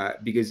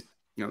because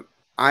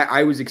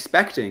I was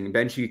expecting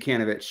Benji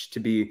Jukanovic to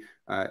be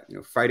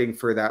fighting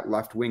for that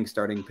left wing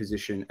starting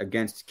position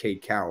against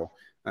Cade Cowell.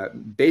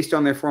 Based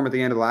on their form at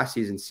the end of last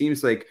season,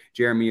 seems like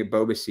Jeremy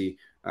Abobasi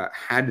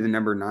had the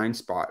number 9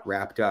 spot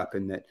wrapped up,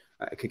 and that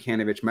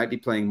Jukanovic might be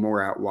playing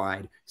more out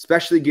wide,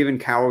 especially given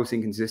Cowell's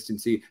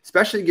inconsistency,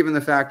 especially given the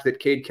fact that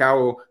Cade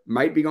Cowell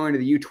might be going to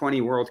the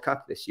U20 World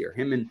Cup this year.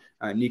 Him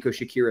and Nico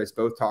Shakiras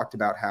both talked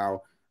about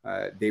how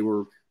they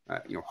were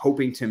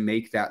hoping to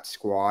make that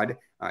squad.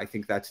 I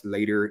think that's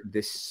later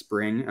this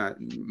spring.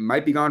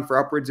 Might be gone for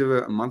upwards of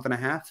a month and a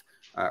half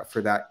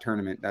for that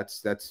tournament.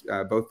 That's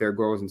both their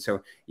goals. And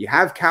so you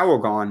have Cowell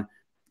gone.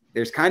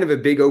 there's kind of a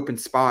big open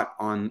spot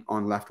on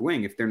left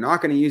wing. If they're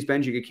not going to use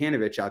Benji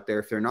Gacanovic out there,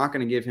 if they're not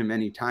going to give him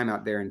any time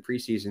out there in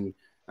preseason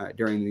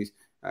during these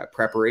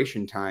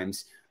preparation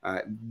times,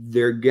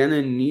 they're going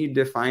to need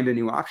to find a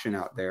new option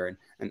out there.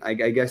 And I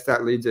guess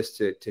that leads us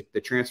to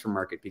the transfer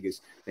market,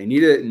 because they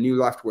need a new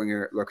left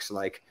winger, it looks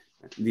like.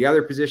 The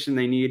other position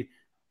they need,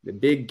 the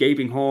big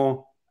gaping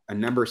hole, a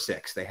number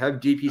 6. They have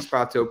DP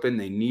spots open.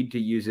 They need to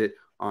use it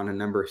on a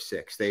number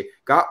 6. They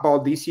got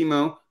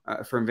Baldissimo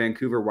from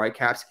Vancouver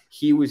Whitecaps.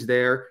 He was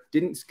there,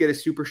 didn't get a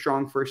super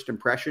strong first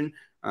impression,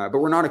 but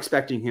we're not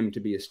expecting him to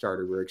be a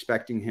starter. We're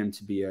expecting him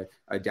to be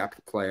a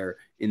depth player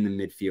in the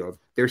midfield.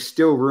 There's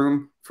still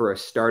room for a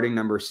starting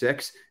number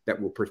 6 that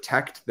will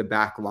protect the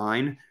back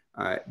line.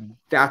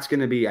 That's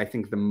going to be, I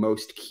think, the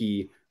most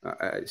key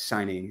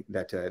signing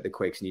that the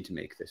Quakes need to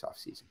make this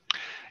offseason.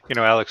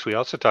 Alex, we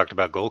also talked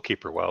about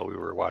goalkeeper while we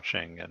were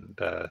watching, and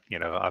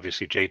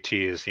obviously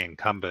JT is the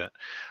incumbent.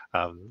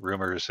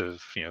 Rumors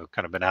have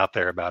kind of been out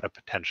there about a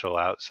potential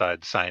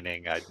outside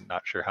signing. I'm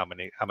not sure how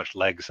much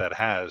legs that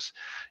has,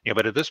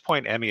 but at this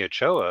point, Emi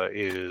Ochoa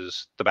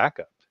is the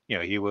backup.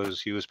 He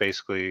was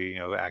basically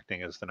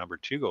acting as the number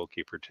 2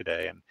 goalkeeper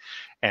today,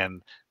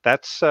 and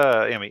that's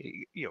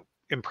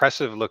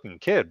impressive looking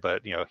kid,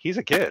 but he's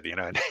a kid,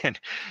 and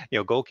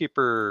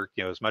goalkeeper,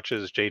 as much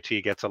as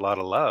JT gets a lot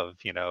of love,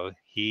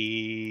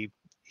 he's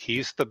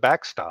the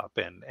backstop,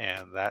 and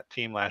that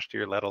team last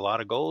year let a lot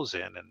of goals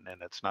in,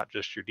 and it's not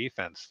just your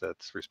defense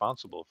that's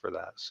responsible for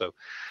that. So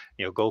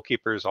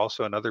goalkeeper is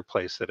also another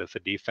place that if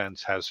the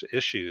defense has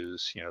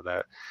issues,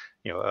 that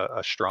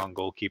a strong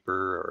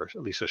goalkeeper, or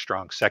at least a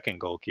strong second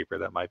goalkeeper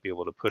that might be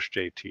able to push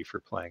JT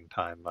for playing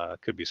time,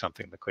 could be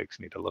something the Quakes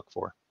need to look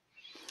for.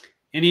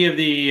 Any of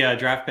the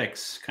draft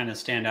picks kind of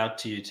stand out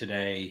to you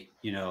today,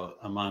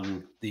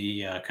 among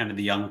the kind of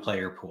the young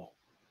player pool?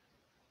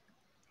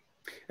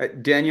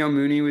 Daniel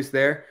Mooney was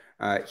there.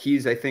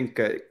 He's, I think,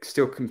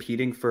 still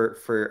competing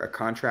for a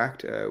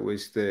contract,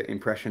 was the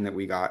impression that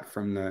we got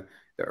from the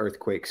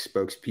Earthquake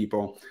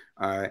spokespeople.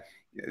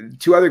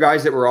 2 other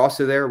guys that were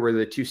also there were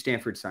the 2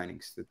 Stanford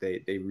signings that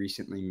they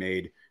recently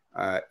made.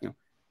 I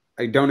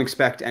don't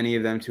expect any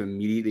of them to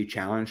immediately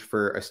challenge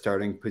for a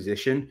starting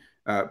position,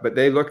 but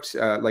they looked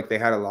like they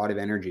had a lot of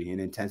energy and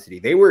intensity.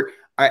 They were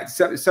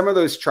some of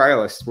those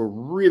trialists were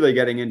really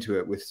getting into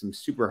it with some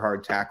super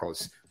hard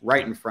tackles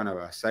right in front of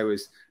us. I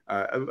was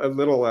a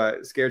little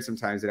scared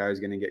sometimes that I was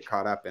going to get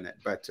caught up in it,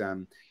 but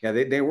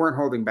they weren't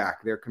holding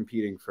back. They're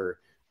competing for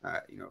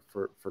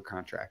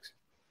contracts.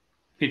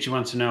 Peachy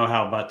wants to know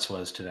how Butts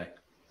was today.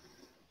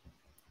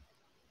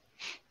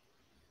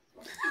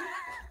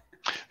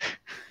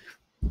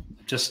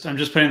 I'm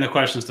just putting the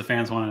questions the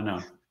fans want to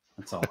know.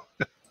 That's all.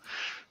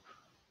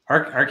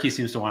 Archie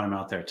seems to want him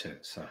out there too,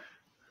 so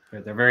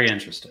they're very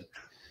interested.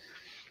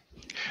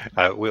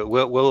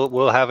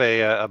 We'll have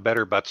a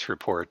better Butts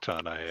report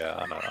on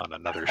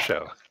another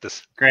show.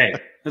 Great.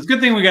 It's a good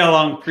thing we got a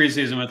long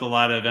preseason with a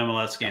lot of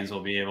MLS games.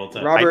 We'll be able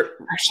to Robert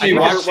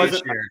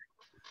wasn't here.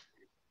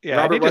 Yeah,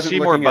 Robert, I need to see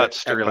more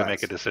Butts to really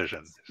make a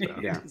decision. So.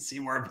 Yeah, see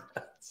more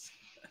Butts.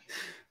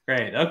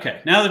 Great.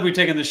 Okay. Now that we've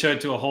taken the show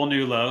to a whole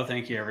new low,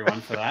 thank you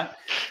everyone for that.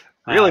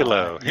 Really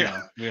low.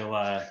 We'll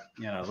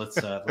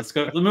let's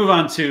move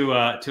on to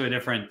a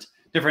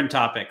different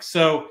topic.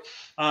 So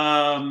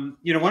one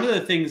of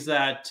the things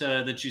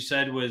that you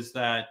said was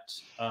that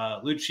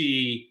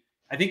Lucci,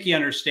 I think he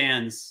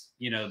understands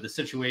the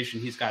situation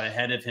he's got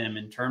ahead of him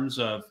in terms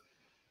of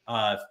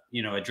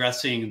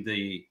addressing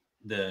the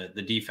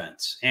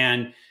defense,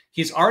 and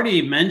he's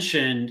already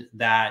mentioned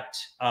that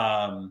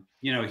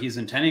he's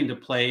intending to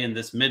play in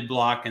this mid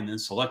block and then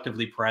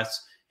selectively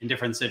press in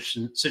different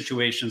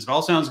situations. It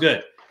all sounds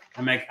good.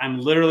 I'm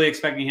literally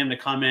expecting him to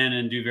come in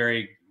and do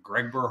very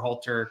Greg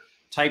Berhalter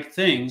type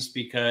things,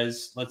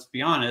 because let's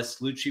be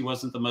honest, Lucci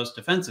wasn't the most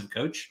defensive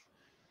coach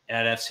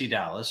at FC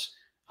Dallas.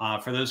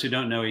 For those who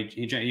don't know,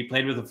 he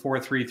played with a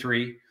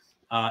 4-3-3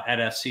 at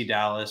FC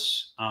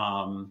Dallas,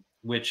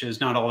 which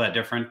is not all that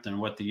different than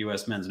what the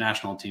U.S. men's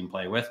national team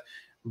play with.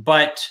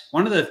 But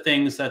one of the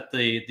things that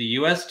the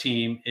U.S.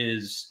 team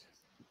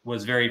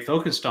was very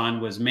focused on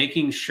was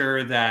making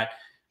sure that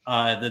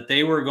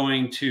they were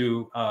going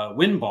to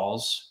win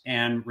balls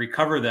and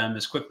recover them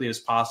as quickly as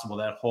possible.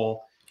 That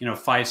whole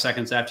 5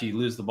 seconds after you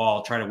lose the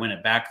ball, try to win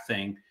it back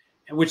thing,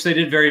 which they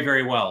did very,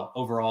 very well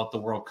overall at the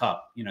World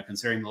Cup,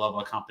 considering the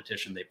level of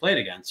competition they played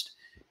against.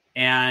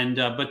 And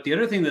but the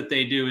other thing that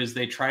they do is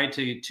they try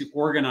to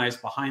organize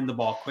behind the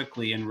ball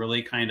quickly and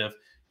really kind of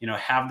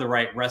have the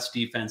right rest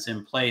defense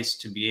in place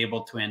to be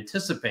able to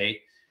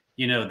anticipate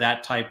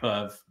that type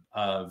of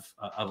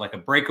like a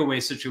breakaway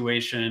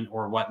situation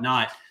or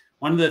whatnot.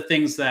 One of the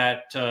things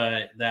that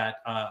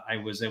I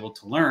was able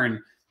to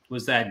learn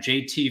was that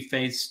JT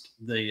faced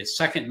the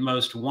second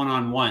most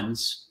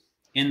one-on-ones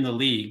in the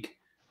league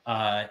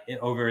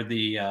over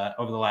the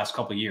last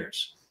couple of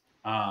years.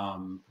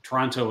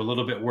 Toronto a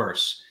little bit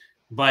worse,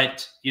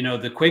 but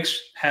the Quakes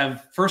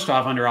have, first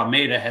off, under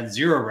Almeida, had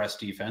zero rest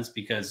defense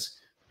because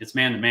it's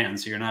man to man,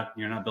 so you're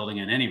not building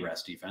in any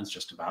rest defense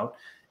just about.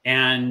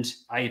 and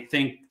I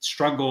think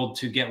struggled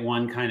to get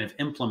one kind of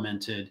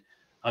implemented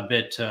a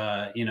bit,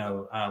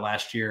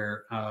 last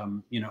year,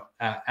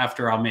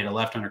 after Almeida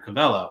left under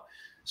Cavello.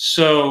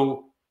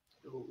 So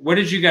what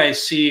did you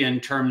guys see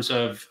in terms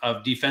of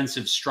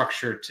defensive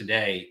structure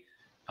today?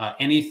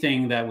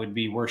 Anything that would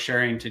be worth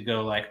sharing to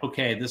go like,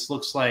 okay, this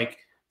looks like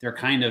they're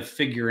kind of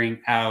figuring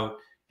out,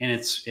 and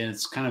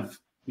it's kind of,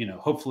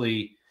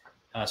 hopefully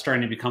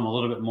starting to become a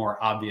little bit more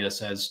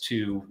obvious as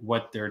to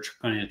what they're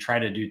going to try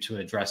to do to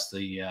address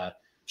the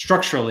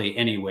structurally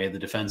anyway, the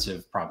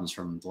defensive problems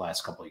from the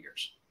last couple of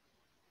years.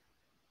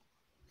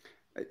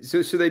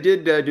 So they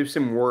did do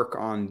some work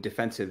on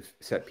defensive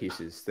set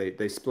pieces.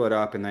 They split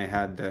up and they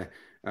had the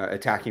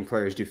attacking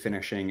players do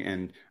finishing.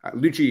 And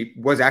Lucci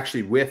was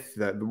actually with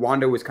the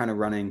Wando was kind of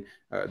running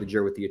the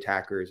drill with the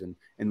attackers, and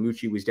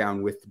Lucci was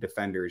down with the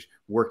defenders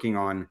working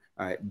on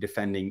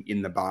defending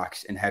in the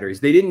box and headers.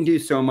 They didn't do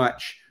so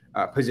much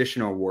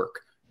positional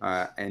work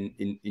and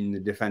in the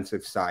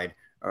defensive side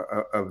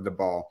of the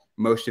ball.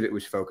 Most of it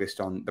was focused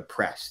on the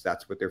press.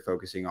 That's what they're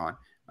focusing on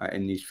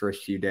in these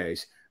first few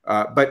days.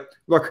 But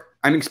look,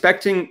 I'm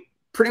expecting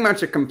pretty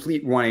much a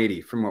complete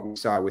 180 from what we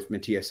saw with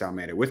Matias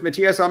Almeida. With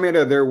Matias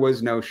Almeida, there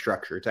was no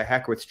structure. To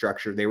heck with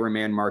structure. They were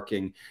man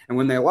marking. And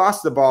when they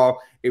lost the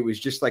ball, it was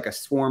just like a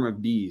swarm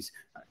of bees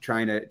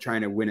trying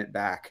to win it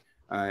back.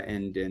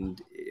 And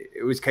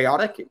it was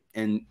chaotic,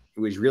 and it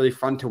was really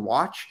fun to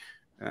watch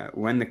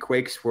when the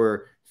Quakes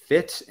were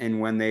fit and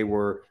when they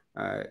were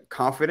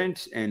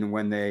confident and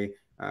when they,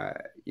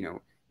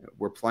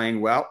 were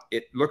playing well.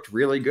 It looked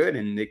really good,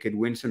 and they could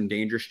win some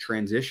dangerous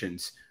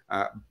transitions.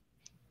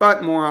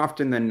 But more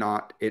often than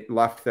not, it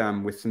left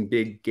them with some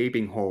big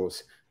gaping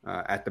holes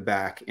at the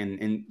back.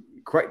 And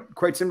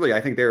quite simply,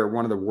 I think they're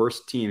one of the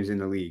worst teams in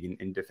the league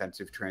in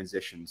defensive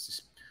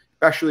transitions,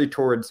 especially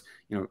towards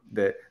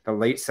the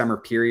late summer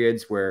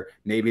periods where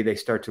maybe they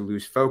start to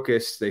lose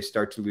focus, they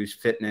start to lose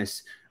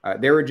fitness.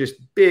 There were just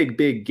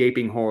big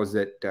gaping holes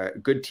that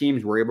good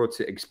teams were able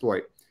to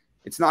exploit.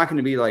 It's not going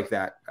to be like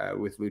that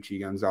with Lucci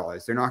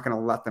Gonzalez. They're not going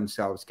to let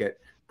themselves get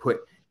put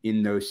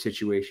in those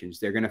situations.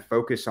 They're going to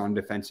focus on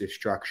defensive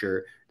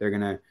structure. They're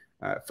going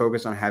to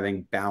focus on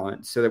having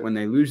balance so that when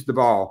they lose the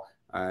ball,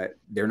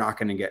 they're not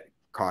going to get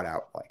caught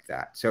out like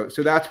that. So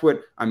that's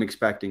what I'm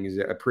expecting, is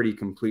a pretty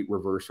complete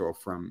reversal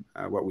from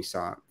what we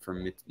saw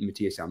from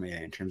Matias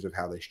Almeida in terms of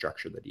how they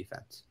structure the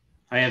defense.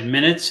 I have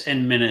minutes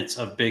and minutes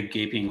of big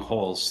gaping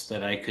holes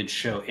that I could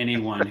show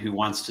anyone who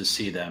wants to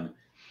see them.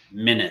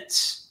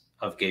 Minutes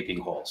of gaping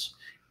holes.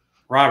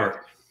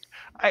 Robert.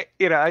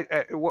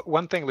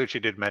 One thing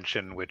Lucci did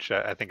mention, which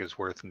I think is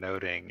worth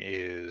noting,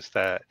 is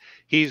that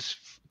he's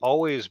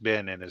always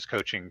been in his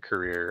coaching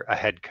career a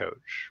head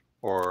coach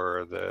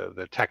or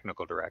the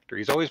technical director.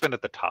 He's always been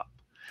at the top.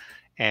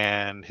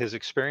 And his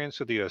experience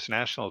with the U.S.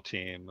 national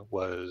team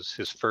was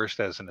his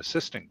first as an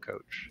assistant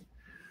coach.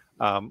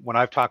 When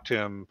I've talked to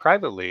him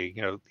privately,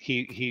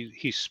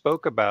 he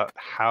spoke about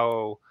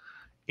how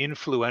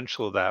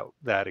influential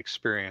that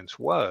experience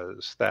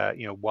was, that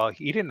while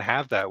he didn't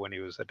have that when he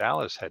was the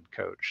Dallas head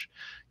coach,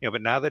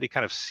 but now that he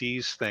kind of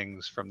sees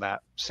things from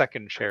that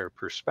second chair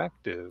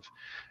perspective,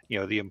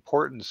 the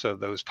importance of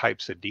those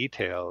types of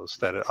details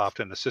that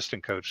often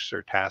assistant coaches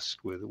are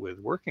tasked with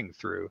working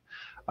through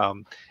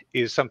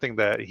is something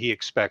that he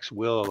expects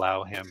will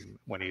allow him,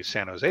 when he's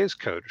San Jose's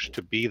coach,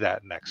 to be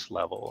that next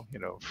level,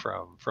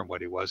 from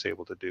what he was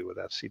able to do with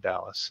FC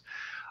Dallas.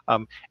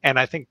 And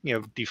I think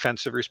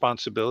defensive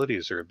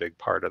responsibilities are a big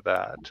part of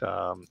that.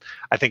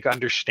 I think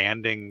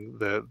understanding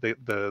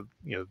the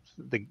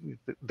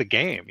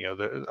game,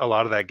 a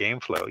lot of that game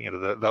flow,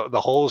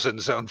 the holes in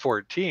zone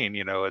 14,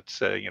 it's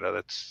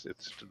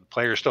the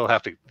players still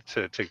have to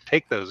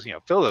take those,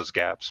 fill those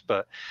gaps,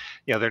 but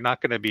they're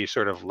not going to be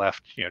sort of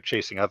left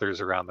chasing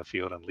others around the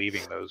field and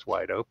leaving those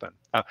wide open.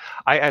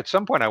 At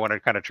some point I want to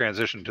kind of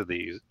transition to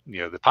the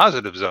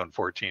positive zone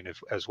 14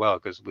 as well,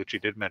 because Lucci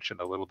did mention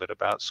a little bit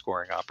about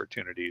scoring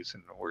opportunities,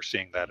 and we're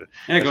seeing that as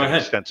an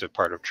extensive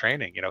part of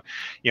training.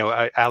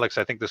 Alex,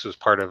 I think this was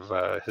part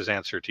of his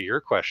answer to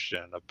your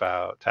question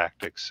about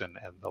tactics and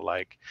the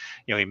like.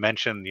 He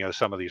mentioned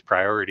some of these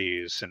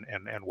priorities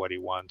and what he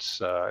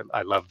wants.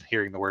 I love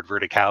hearing the word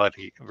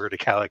verticality.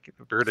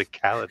 I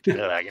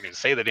can't even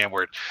say the damn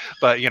word,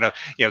 but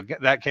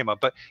that came up.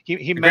 But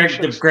he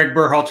mentioned the Greg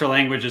Berhalter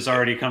language is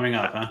already coming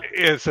up, huh?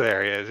 It's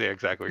there. Yeah,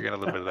 exactly. We're getting a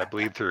little bit of that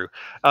bleed through.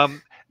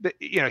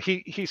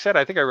 He said,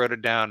 I think I wrote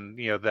it down,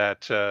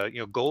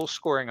 that goal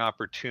scoring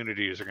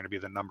opportunities are going to be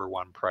the number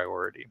one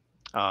priority.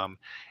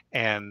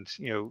 And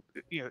you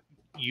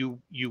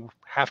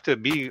have to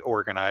be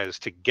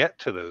organized to get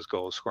to those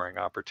goal scoring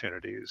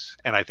opportunities.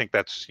 And I think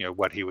that's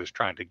what he was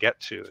trying to get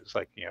to. It's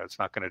like, it's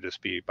not going to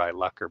just be by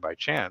luck or by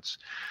chance,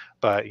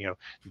 But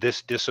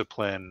this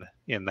discipline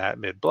in that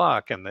mid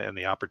block and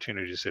the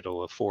opportunities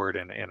it'll afford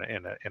in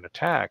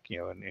attack,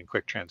 in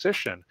quick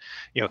transition,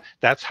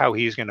 that's how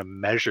he's going to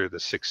measure the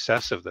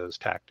success of those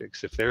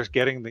tactics. If they're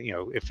getting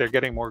if they're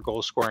getting more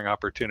goal scoring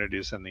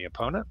opportunities than the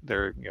opponent,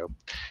 they're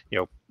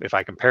if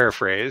I can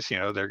paraphrase,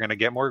 they're going to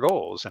get more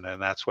goals, and then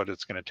that's what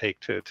it's going to take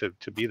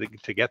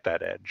to get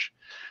that edge.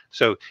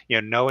 So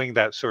knowing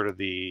that sort of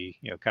the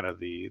kind of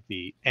the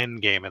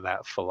end game in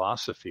that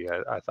philosophy,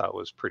 I thought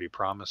was pretty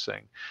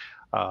promising.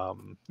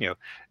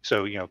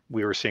 So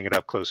we were seeing it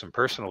up close and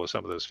personal with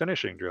some of those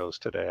finishing drills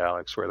today,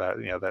 Alex, where that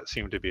that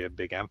seemed to be a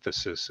big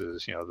emphasis,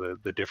 is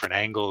the different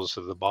angles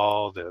of the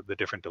ball, the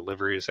different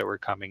deliveries that were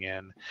coming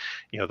in,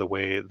 the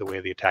way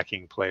the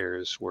attacking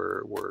players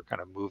were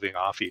kind of moving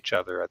off each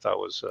other. I thought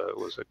was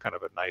a kind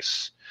of a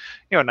nice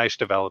nice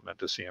development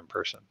to see in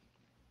person.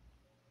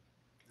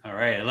 All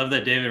right, I love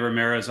that David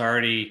Romero's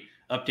already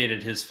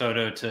updated his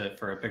photo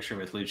for a picture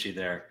with Lucci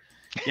there.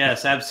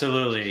 Yes,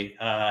 absolutely.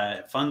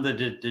 Fund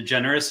the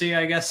degeneracy,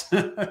 I guess.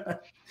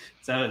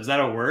 Is that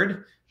a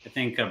word? I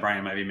think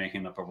Brian might be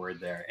making up a word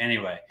there.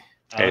 Anyway,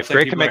 hey, if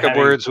Greg can make up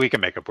words, we can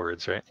make up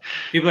words, right?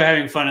 People are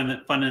having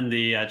fun in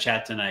the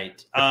chat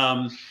tonight.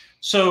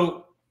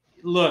 So,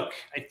 look,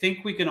 I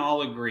think we can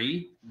all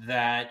agree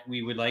that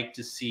we would like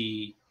to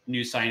see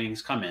new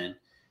signings come in.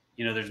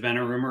 There's been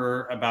a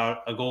rumor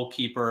about a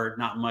goalkeeper,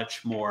 not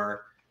much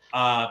more,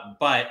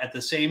 but at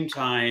the same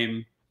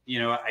time,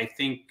 I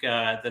think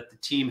that the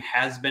team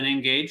has been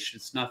engaged.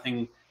 It's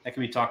nothing that can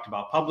be talked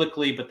about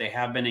publicly, but they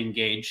have been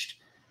engaged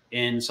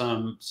in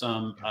some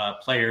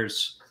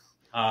players.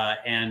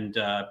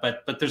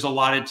 But there's a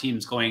lot of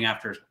teams going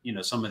after,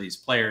 some of these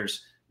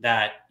players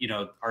that,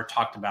 are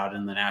talked about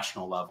in the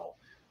national level.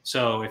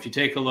 So if you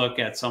take a look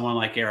at someone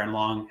like Aaron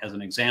Long as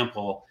an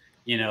example,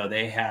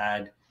 they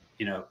had,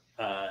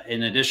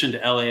 in addition to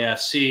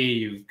LAFC,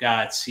 you've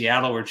got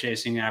Seattle were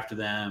chasing after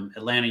them,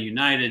 Atlanta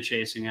United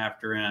chasing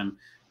after him.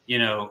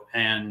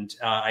 And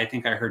I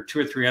think I heard 2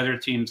 or 3 other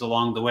teams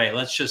along the way.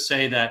 Let's just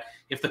say that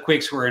if the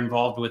Quakes were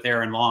involved with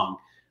Aaron Long,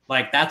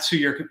 like that's who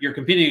you're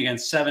competing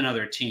against 7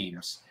 other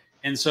teams.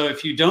 And so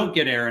if you don't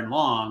get Aaron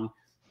Long,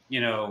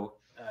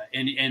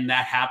 and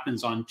that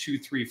happens on 2,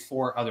 3,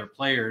 4 other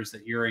players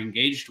that you're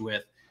engaged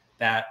with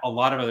that a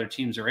lot of other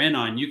teams are in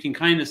on, you can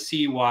kind of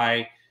see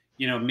why,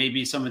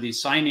 maybe some of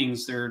these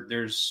signings,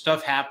 there's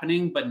stuff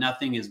happening, but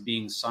nothing is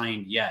being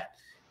signed yet.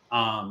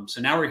 So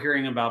now we're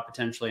hearing about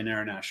potentially an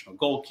international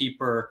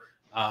goalkeeper.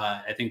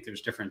 I think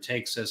there's different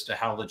takes as to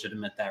how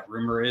legitimate that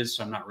rumor is.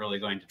 So I'm not really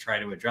going to try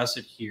to address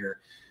it here.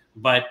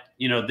 But,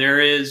 there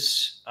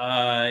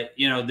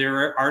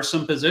are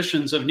some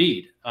positions of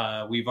need.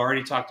 We've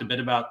already talked a bit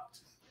about,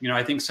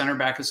 I think center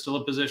back is still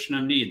a position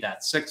of need.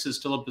 That 6 is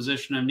still a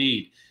position of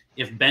need.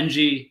 If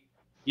Benji,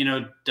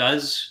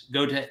 does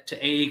go to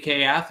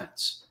AEK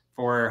Athens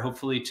for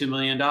hopefully $2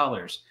 million,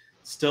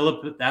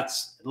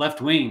 that's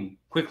left wing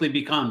quickly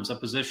becomes a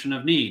position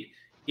of need.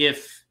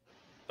 If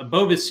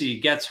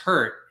Bobasi gets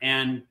hurt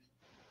and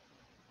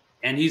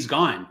he's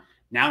gone,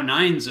 now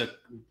 9's a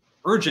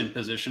urgent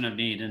position of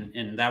need,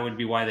 and that would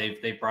be why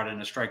they brought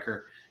in a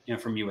striker,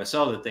 from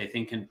USL that they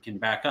think can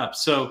back up.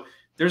 So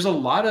there's a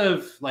lot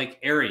of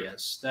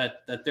areas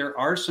that there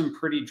are some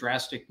pretty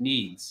drastic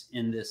needs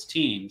in this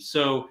team.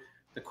 So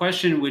the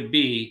question would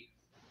be,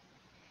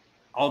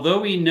 although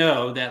we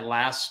know that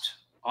last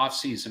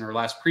offseason or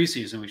last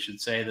preseason, we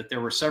should say, that there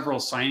were several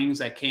signings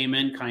that came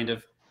in kind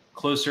of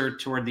closer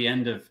toward the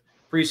end of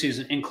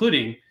preseason,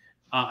 including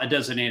a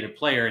designated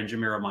player in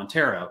Jamiro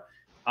Montero.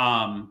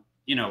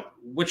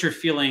 What you're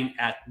feeling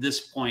at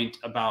this point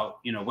about,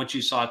 what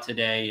you saw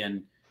today,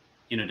 and,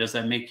 does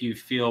that make you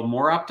feel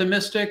more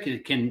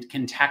optimistic?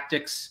 Can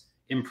tactics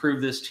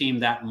improve this team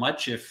that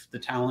much if the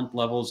talent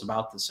level is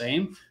about the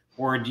same?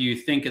 Or do you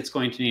think it's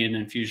going to need an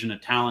infusion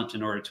of talent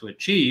in order to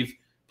achieve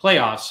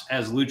playoffs,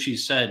 as Lucci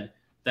said,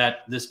 that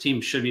this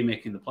team should be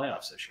making the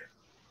playoffs this year?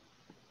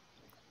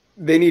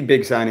 They need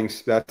big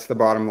signings. That's the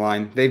bottom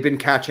line. They've been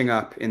catching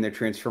up in their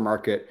transfer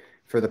market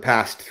for the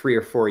past 3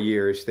 or 4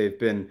 years. They've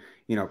been,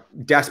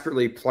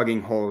 desperately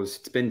plugging holes.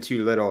 It's been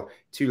too little,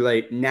 too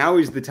late. Now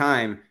is the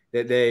time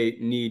that they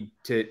need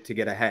to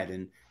get ahead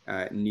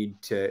and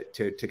need to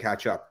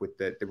catch up with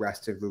the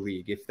rest of the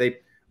league. If they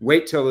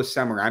wait till the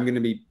summer, I'm going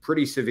to be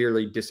pretty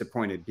severely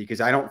disappointed,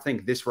 because I don't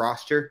think this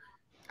roster,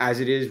 as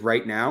it is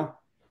right now,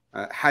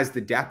 has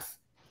the depth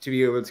to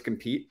be able to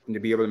compete and to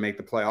be able to make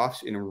the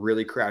playoffs in a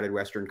really crowded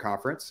Western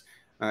Conference.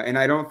 And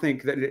I don't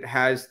think that it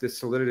has the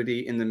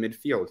solidity in the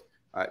midfield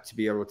to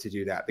be able to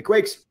do that. The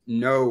Quakes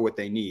know what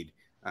they need.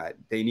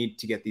 They need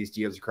to get these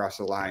deals across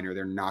the line, or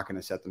they're not going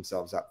to set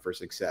themselves up for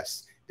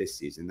success this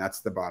season. That's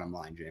the bottom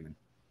line, Jamin.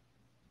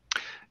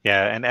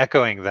 Yeah, and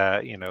echoing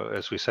that,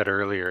 as we said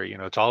earlier,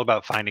 it's all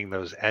about finding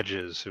those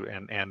edges,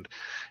 and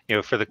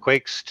for the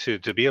Quakes to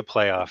be a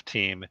playoff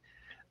team,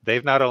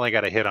 they've not only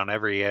got to hit on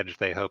every edge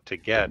they hope to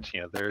get.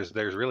 There's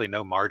really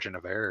no margin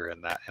of error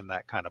in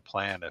that kind of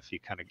plan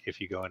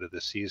if you go into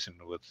the season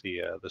with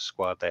the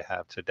squad they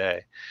have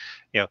today.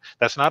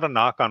 That's not a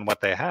knock on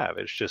what they have.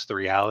 It's just the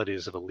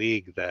realities of a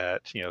league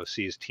that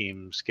sees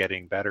teams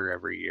getting better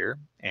every year,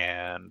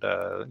 and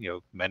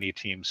many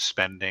teams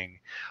spending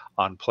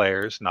on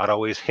players, not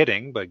always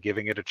hitting, but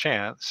giving it a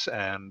chance.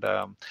 And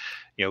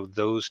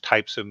those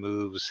types of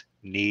moves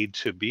need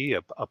to be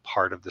a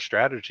part of the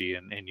strategy,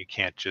 and you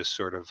can't just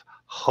sort of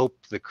hope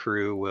the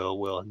crew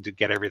will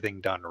get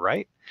everything done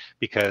right,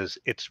 because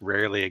it's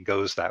rarely it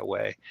goes that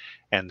way.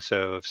 And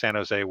so if San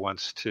Jose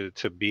wants to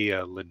be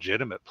a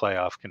legitimate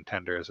playoff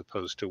contender as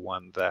opposed to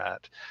one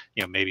that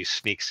maybe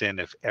sneaks in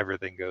if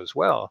everything goes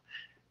well,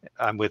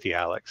 I'm with you,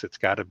 Alex. It's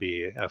got to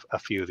be a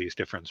few of these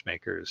difference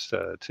makers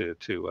to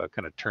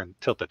kind of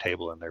tilt the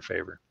table in their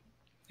favor.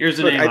 Here's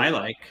a name I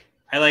like.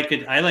 I like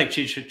it. I like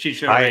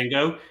Chicho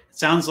Arango. It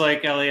sounds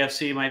like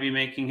LAFC might be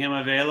making him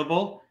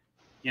available.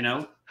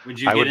 Would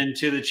you get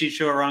into the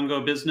Chicho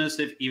Arango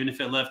business even if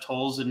it left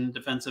holes in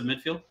defensive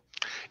midfield?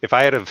 If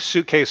I had a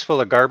suitcase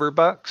full of Garber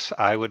bucks,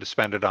 I would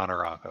spend it on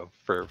Arango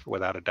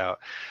without a doubt.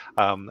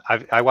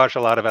 I watch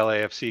a lot of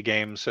LAFC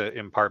games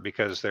in part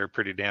because they're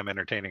pretty damn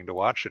entertaining to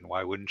watch, and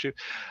why wouldn't you?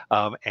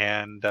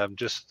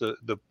 Just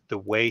the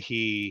way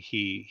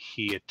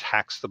he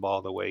attacks the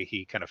ball, the way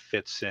he kind of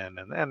fits in,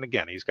 and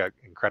again, he's got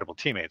incredible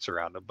teammates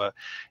around him, but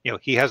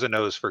he has a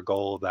nose for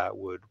goal that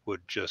would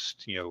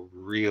just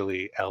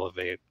really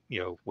elevate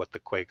what the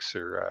Quakes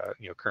are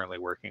currently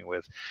working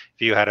with.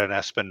 If you had an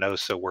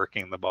Espinosa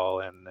working the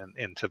ball and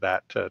into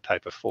that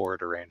type of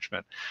forward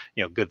arrangement,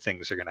 good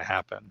things are going to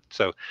happen.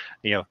 So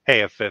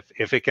hey,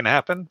 if it can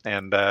happen,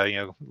 and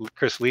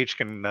Chris Leach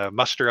can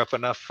muster up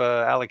enough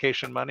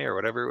allocation money or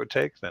whatever it would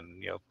take,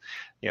 then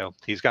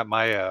he's got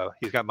my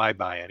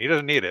buy-in. He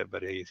doesn't need it,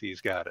 but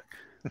he's got it.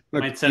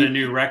 Might set a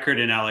new record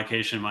in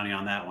allocation money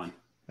on that one.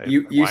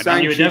 You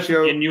signed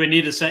Chicho, and you would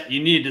need to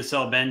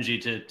sell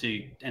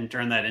Benji and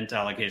turn that into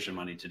allocation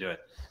money to do it.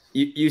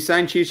 You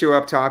sign Chicho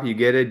up top. You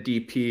get a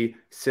DP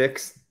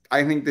 6.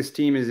 I think this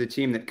team is a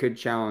team that could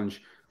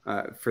challenge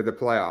for the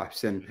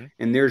playoffs,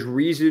 and there's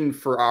reason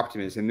for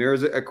optimism.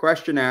 There's a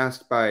question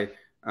asked by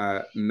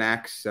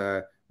Max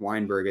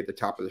Weinberg at the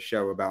top of the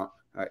show about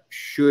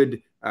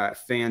should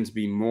fans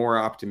be more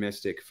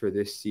optimistic for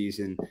this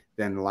season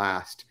than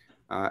last.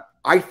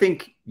 I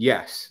think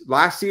yes.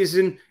 Last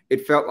season,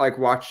 it felt like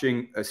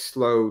watching a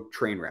slow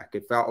train wreck.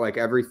 It felt like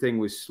everything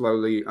was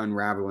slowly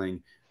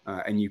unraveling,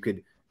 and you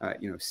could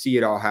see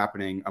it all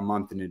happening a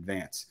month in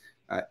advance.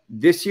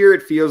 This year,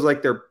 it feels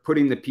like they're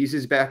putting the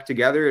pieces back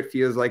together. It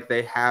feels like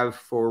they have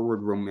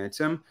forward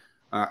momentum,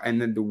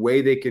 and then the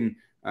way they can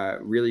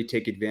really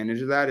take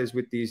advantage of that is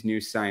with these new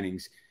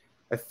signings.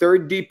 A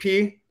third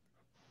DP,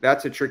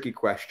 that's a tricky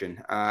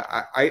question.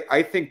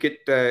 I think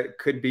it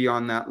could be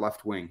on that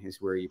left wing is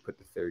where you put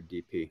the third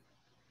DP.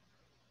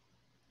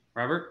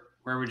 Robert,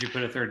 where would you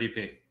put a third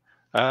DP?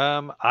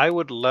 I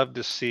would love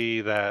to see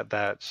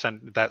that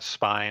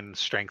spine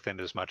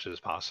strengthened as much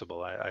as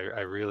possible.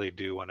 I really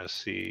do want to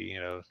see,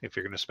 if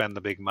you're going to spend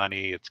the big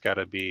money, it's got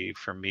to be,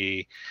 for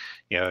me,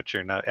 at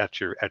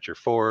your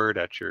forward,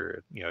 at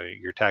your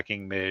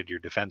attacking mid, your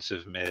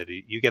defensive mid.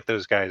 You get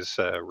those guys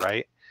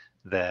right,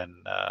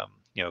 then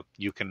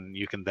you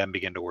can then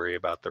begin to worry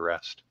about the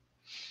rest.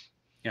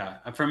 Yeah,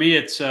 for me,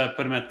 it's put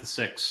them at the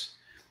 6.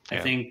 Yeah.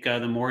 I think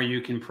the more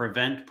you can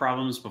prevent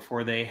problems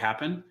before they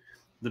happen,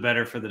 the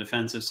better for the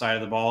defensive side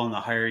of the ball, and the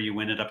higher you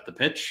win it up the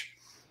pitch,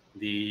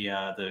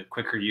 the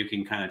quicker you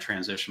can kind of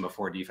transition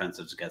before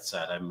defensives get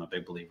set. I'm a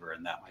big believer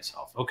in that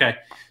myself. Okay,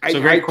 so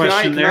great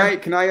question there.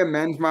 Can I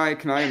amend my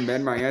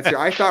answer?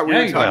 I thought we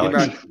were talking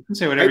about. You can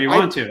say whatever you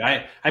want to.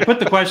 I put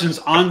the questions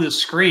on the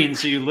screen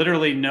so you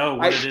literally know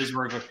what it is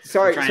we're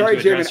trying to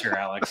address here,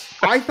 Alex.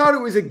 I thought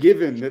it was a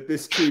given that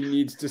this team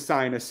needs to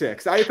sign a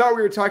 6. I thought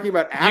we were talking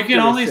about after you can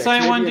only 6,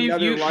 sign one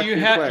DP. You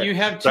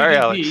have 2 Sorry, DPs.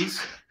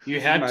 Alex. You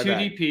had 2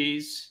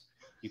 DPs.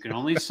 You can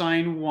only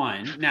sign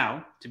 1.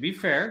 Now, to be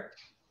fair,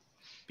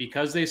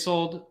 because they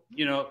sold,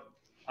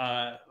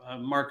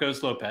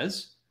 Marcos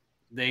Lopez,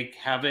 they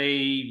have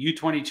a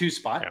U22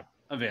 spot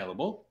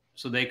available,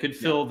 so they could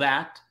fill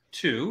that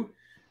too.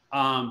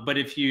 But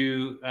if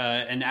you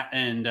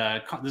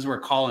this is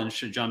where Colin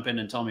should jump in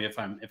and tell me if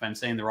I'm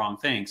saying the wrong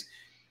things.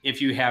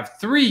 If you have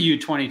 3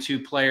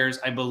 U22 players,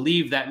 I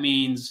believe that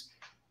means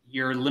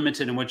you're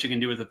limited in what you can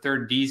do with a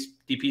third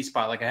DP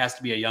spot. Like it has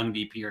to be a young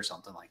DP or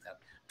something like that.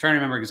 I'm trying to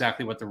remember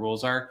exactly what the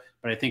rules are,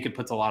 but I think it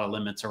puts a lot of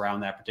limits around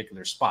that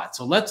particular spot.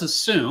 So let's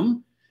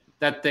assume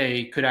that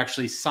they could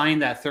actually sign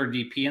that third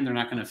DP and they're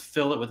not going to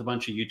fill it with a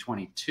bunch of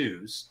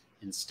U22s.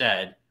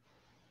 Instead,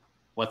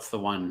 what's the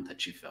one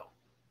that you fill?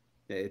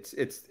 It's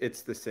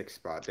the 6th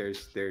spot.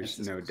 There's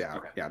no doubt.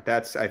 Okay. Yeah,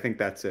 I think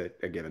that's a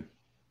given.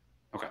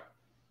 Okay.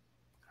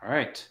 All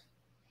right.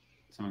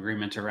 Some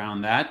agreement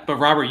around that. But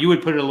Robert, you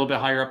would put it a little bit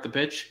higher up the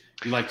pitch.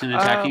 You liked an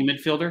attacking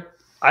midfielder?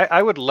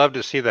 I would love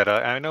to see that.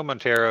 I know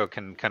Montero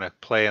can kind of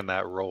play in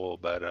that role,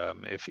 but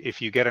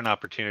if you get an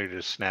opportunity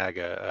to snag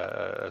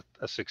a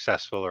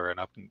successful or an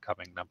up and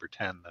coming number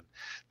 10,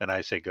 then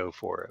I say go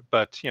for it.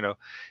 But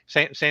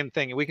same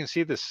thing. We can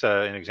see this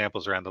in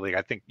examples around the league.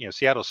 I think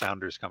Seattle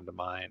Sounders come to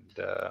mind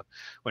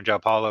when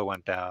João Paulo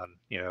went down,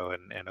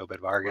 and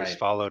Obed Vargas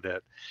followed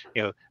it.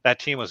 That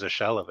team was a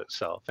shell of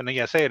itself. And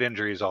yes, they had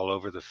injuries all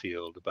over the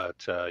field,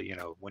 but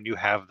when you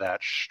have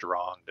that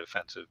strong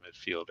defensive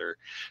midfielder,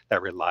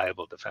 that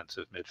reliable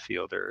defensive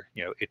midfielder,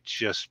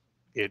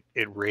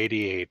 it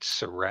radiates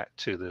threat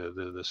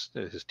to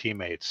his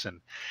teammates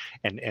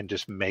and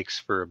just makes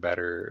for a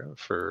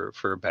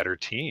better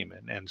team.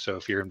 And so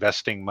if you're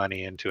investing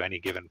money into any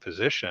given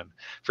position,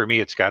 for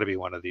me it's got to be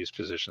one of these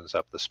positions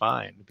up the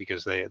spine,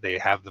 because they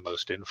have the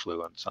most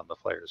influence on the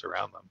players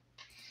around them.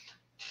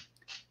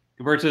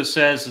 Gilberto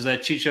says, does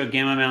that Chicho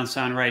game amount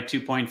sound right?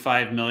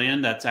 2.5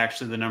 million. That's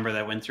actually the number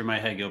that went through my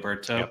head,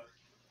 Gilberto. Yep.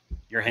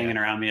 You're hanging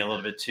around me a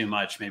little bit too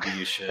much. Maybe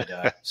you should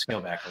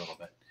scale back a little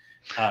bit.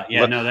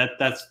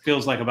 That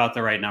feels like about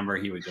the right number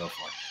he would go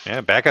for.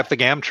 Yeah, back up the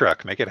GAM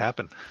truck, make it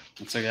happen.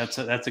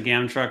 That's a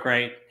GAM truck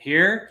right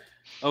here.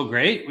 Oh,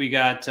 great! We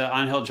got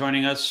Angel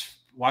joining us,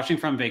 watching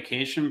from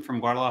vacation from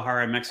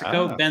Guadalajara,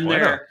 Mexico. Been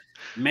there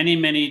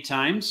many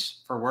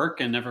times for work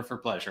and never for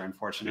pleasure,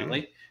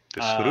 unfortunately.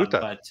 But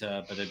I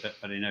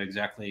know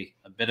exactly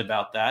a bit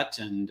about that.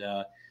 And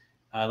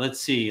let's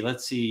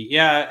see.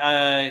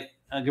 Yeah.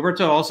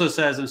 Gilberto also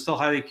says, I'm still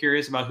highly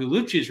curious about who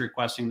Lucci is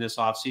requesting this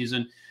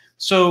offseason.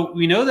 So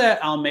we know that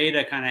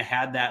Almeida kind of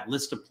had that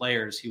list of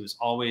players he was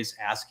always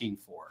asking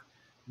for.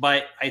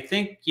 But I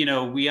think,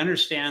 we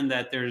understand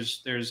that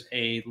there's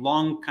a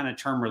long kind of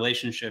term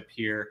relationship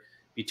here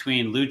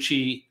between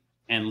Lucci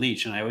and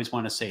Leach. And I always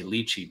want to say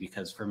Leachy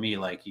because for me,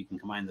 like, you can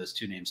combine those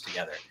two names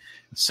together.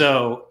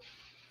 So,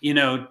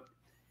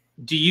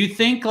 do you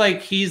think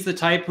like he's the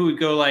type who would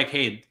go like,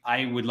 hey,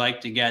 I would like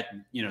to get,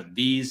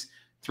 these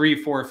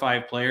 3, 4,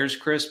 5 players,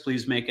 Chris,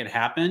 please make it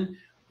happen?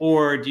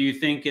 Or do you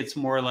think it's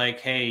more like,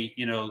 hey,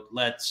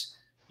 let's,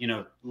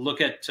 look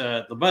at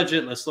the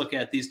budget, let's look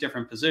at these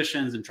different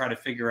positions and try to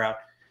figure out,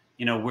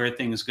 where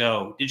things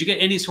go? Did you get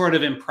any sort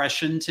of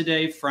impression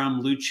today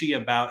from Lucci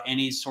about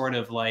any sort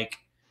of like,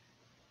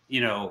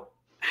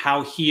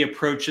 how he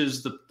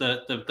approaches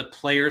the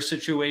player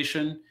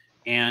situation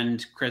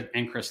and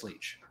Chris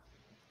Leach?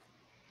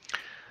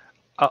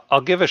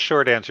 I'll give a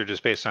short answer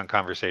just based on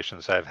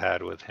conversations I've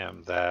had with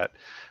him that,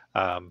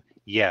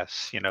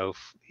 yes,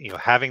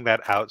 having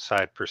that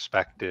outside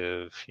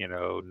perspective,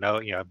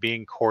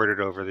 being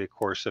courted over the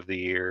course of the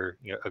year,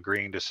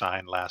 agreeing to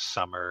sign last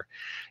summer,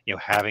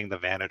 having the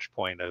vantage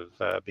point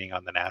of being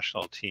on the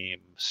national team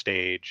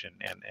stage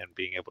and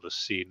being able to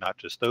see not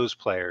just those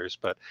players,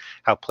 but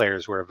how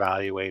players were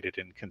evaluated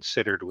and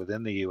considered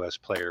within the U.S.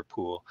 player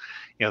pool.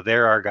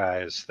 There are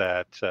guys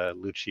that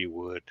Lucci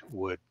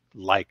would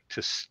like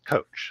to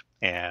coach.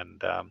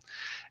 And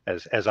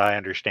as I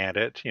understand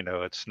it,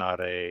 it's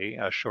not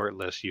a short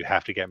list. You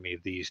have to get me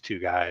these 2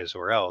 guys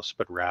or else,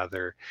 but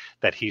rather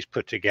that he's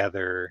put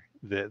together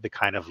the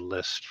kind of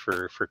list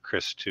for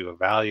Chris to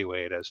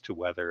evaluate as to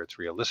whether it's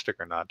realistic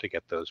or not to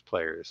get those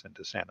players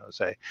into San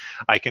Jose.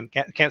 I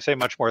can't say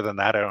much more than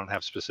that. I don't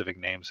have specific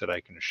names that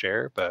I can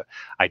share, but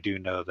I do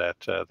know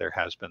that there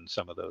has been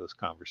some of those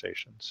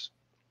conversations.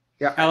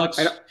 Yeah, Alex,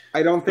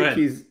 I don't think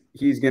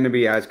he's going to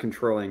be as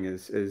controlling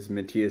as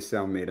Matias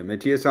Almeida.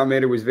 Matias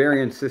Almeida was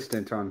very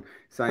insistent on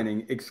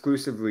signing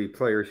exclusively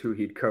players who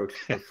he'd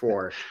coached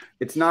before.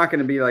 It's not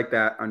going to be like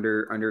that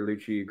under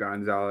Lucci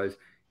Gonzalez.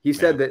 He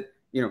said that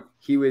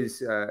he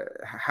was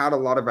had a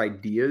lot of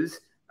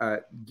ideas,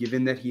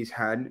 given that he's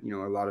had a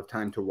lot of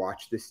time to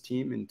watch this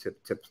team and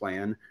to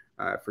plan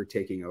for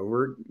taking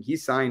over. He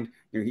signed.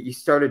 He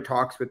started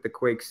talks with the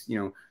Quakes.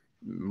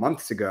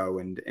 Months ago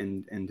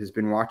and has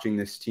been watching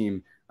this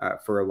team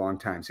for a long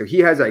time. So he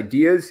has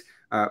ideas,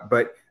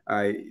 but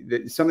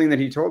something that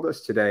he told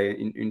us today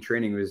in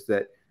training was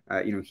that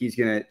he's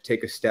going to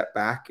take a step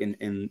back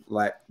and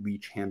let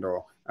Leach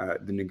handle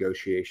the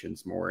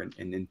negotiations more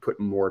and put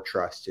more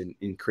trust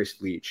in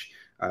Chris Leach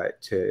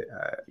to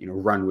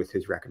run with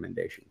his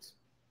recommendations.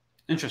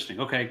 Interesting.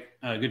 Okay.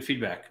 Good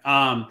feedback.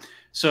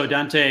 So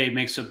Dante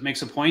makes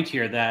a point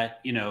here that,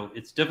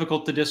 it's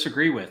difficult to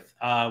disagree with.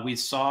 We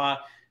saw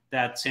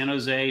that San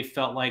Jose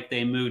felt like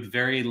they moved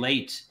very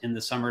late in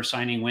the summer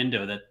signing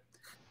window,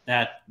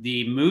 that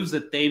the moves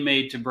that they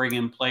made to bring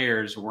in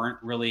players weren't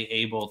really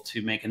able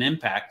to make an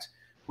impact.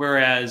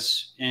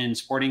 Whereas in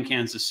Sporting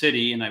Kansas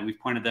City, and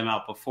we've pointed them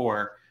out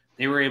before,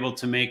 they were able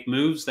to make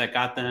moves that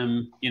got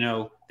them,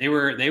 they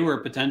were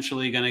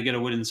potentially going to get a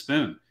wooden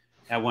spoon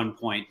at one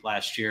point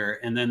last year.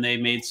 And then they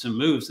made some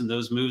moves and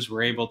those moves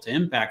were able to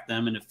impact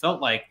them. And it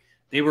felt like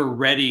they were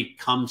ready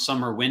come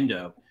summer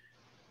window.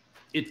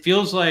 It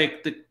feels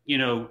like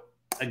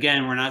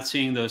again, we're not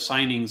seeing those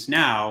signings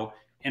now.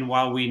 And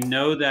while we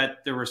know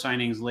that there were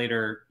signings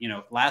later,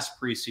 last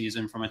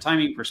preseason, from a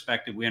timing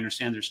perspective, we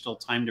understand there's still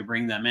time to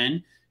bring them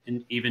in.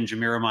 And even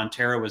Jamiro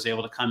Montero was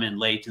able to come in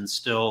late and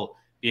still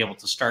be able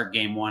to start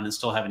game one and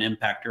still have an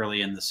impact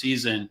early in the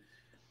season.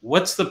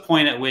 What's the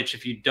point at which,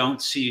 if you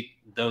don't see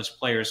those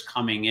players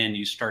coming in,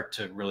 you start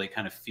to really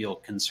kind of feel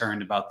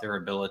concerned about their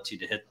ability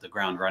to hit the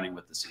ground running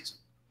with the season?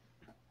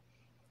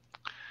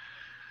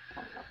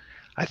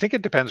 I think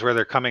it depends where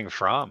they're coming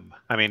from.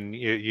 I mean,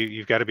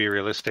 you've got to be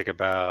realistic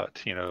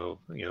about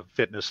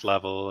fitness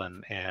level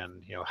and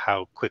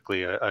how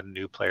quickly a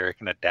new player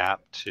can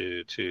adapt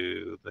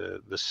to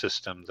the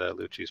system that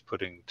Lucci's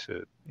putting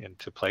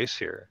into place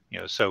here.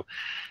 So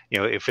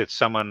if it's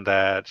someone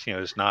that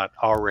is not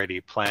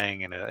already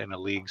playing in a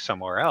league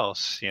somewhere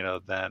else,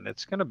 then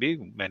it's going to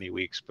be many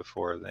weeks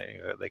before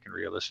they can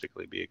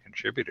realistically be a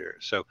contributor.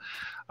 So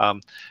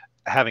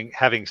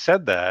having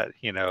said that,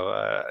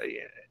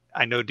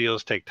 I know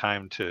deals take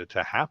time to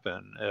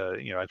happen.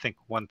 I think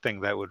one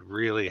thing that would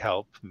really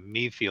help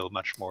me feel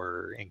much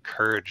more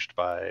encouraged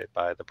by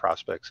the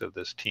prospects of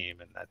this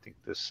team, and I think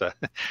this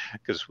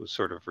because was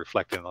sort of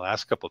reflected in the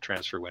last couple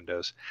transfer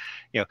windows,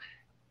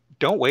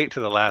 don't wait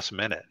to the last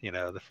minute.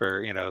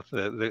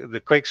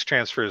 The Quakes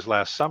transfers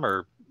last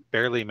summer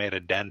barely made a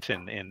dent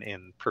in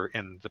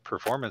the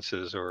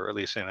performances, or at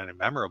least in a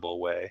memorable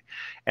way.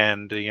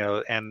 And you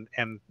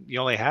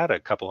only had a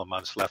couple of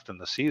months left in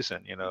the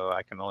season.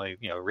 I can only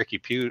Ricky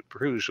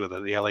Pruge with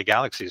the LA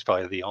Galaxy is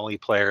probably the only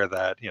player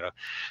that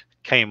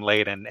came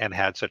late and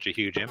had such a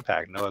huge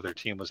impact. No other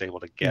team was able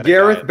to get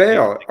Gareth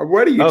Bale.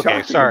 What are you talking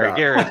about? Sorry,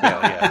 Gareth Bale.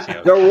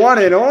 Yes, the one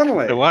and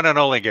only. The one and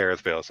only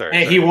Gareth Bale.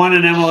 Sorry. He won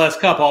an MLS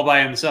Cup all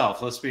by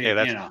himself. Let's be.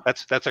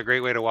 That's a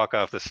great way to walk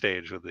off the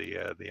stage with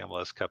the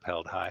MLS Cup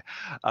held high.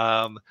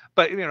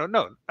 But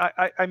no,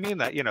 I mean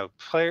that.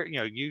 Player.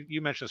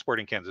 You mentioned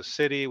Sporting Kansas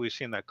City. We've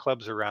seen that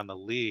clubs around the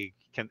league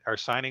are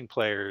signing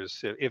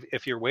players.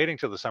 If you're waiting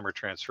till the summer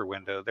transfer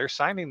window, they're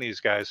signing these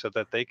guys so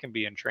that they can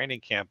be in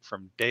training camp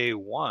from day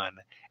one,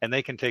 and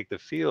they can take the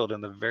field in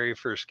the very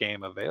first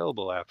game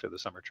available after the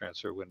summer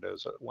transfer window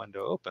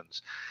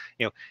opens.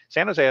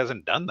 San Jose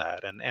hasn't done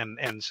that,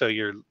 and so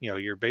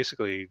you're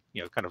basically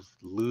kind of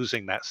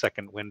losing that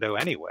second window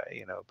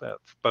anyway.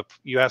 But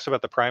you asked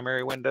about the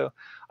primary window.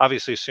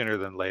 Obviously, sooner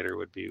than later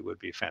would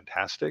be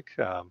fantastic.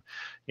 I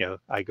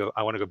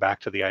want to go back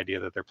to the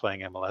idea that they're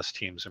playing MLS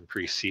teams in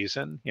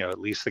preseason. At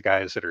least the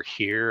guys that are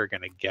here are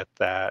going to get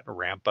that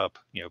ramp up,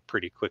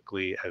 pretty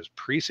quickly as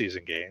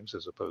preseason games,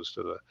 as opposed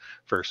to the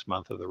first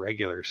month of the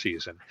regular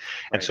season.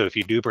 Right. And so if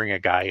you do bring a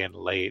guy in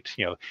late,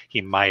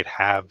 he might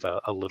have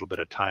a little bit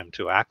of time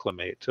to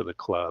acclimate to the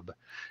club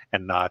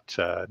and not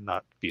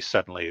be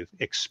suddenly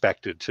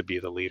expected to be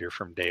the leader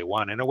from day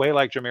one, in a way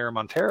like Jamiro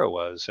Montero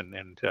was. And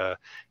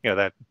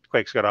that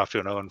Quakes got off to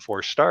an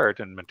 0-4 start,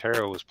 and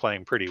Montero was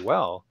playing pretty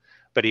well,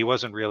 but he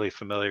wasn't really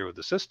familiar with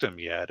the system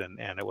yet, and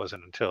it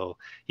wasn't until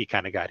he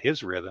kind of got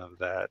his rhythm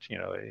that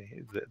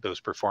those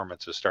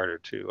performances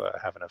started to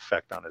have an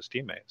effect on his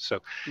teammates.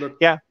 So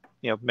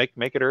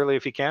make it early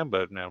if you can,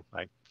 but no,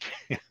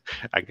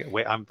 I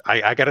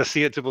got to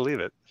see it to believe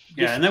it.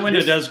 Yeah, and that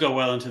window does go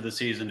well into the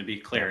season. To be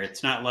clear,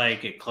 it's not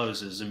like it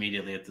closes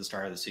immediately at the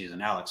start of the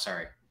season. Alex,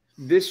 sorry.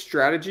 This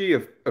strategy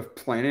of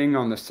planning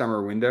on the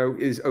summer window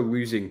is a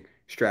losing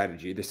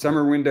strategy. The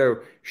summer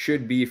window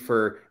should be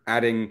for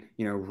adding,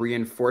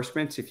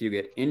 reinforcements. If you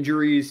get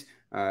injuries,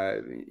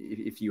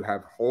 if you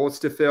have holes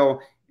to fill,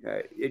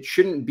 it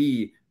shouldn't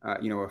be,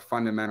 a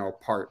fundamental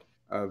part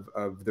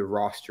of the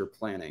roster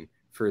planning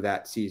for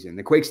that season.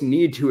 The Quakes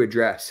need to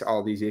address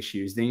all these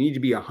issues. They need to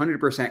be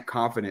 100%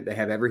 confident they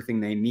have everything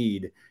they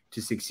need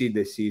to succeed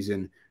this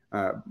season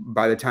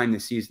by the time the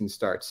season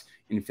starts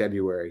in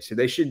February. So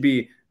they should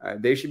be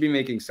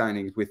making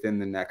signings within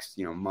the next,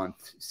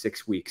 month,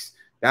 6 weeks.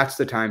 That's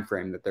the time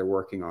frame that they're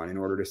working on in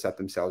order to set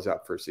themselves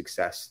up for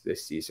success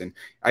this season.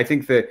 I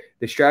think that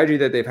the strategy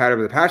that they've had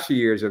over the past few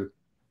years of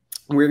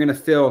we're going to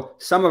fill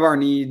some of our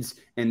needs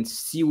and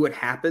see what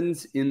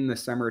happens in the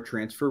summer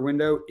transfer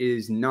window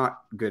is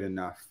not good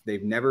enough.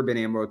 They've never been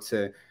able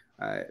to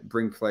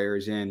bring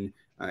players in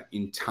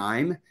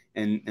time,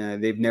 and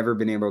they've never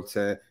been able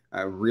to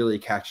really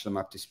catch them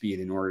up to speed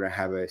in order to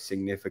have a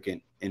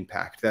significant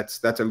impact.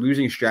 That's a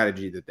losing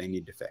strategy that they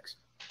need to fix.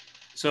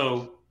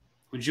 So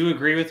would you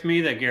agree with me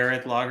that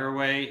Gareth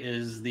Lagerwey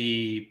is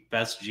the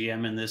best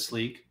GM in this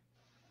league?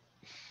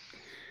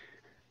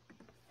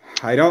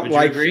 I don't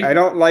like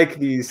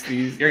these.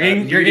 You're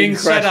getting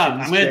set up.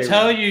 I'm going to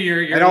tell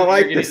you. I don't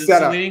like the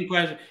setup. Leading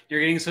question.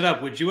 You're getting set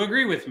up. Would you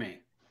agree with me?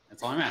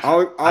 That's all I'm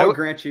asking. I'll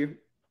grant you.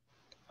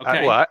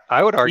 Okay.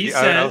 I would argue.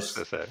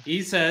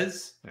 He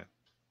says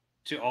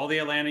to all the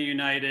Atlanta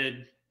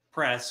United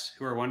press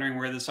who are wondering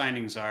where the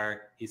signings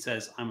are, he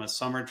says, "I'm a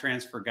summer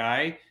transfer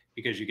guy."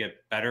 Because you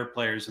get better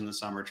players in the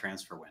summer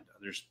transfer window.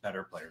 There's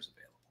better players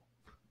available.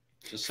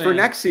 Just saying. For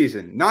next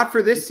season, not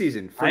for this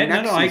season. For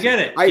next season. I get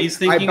it. He's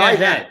thinking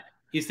ahead.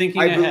 He's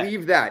thinking ahead. I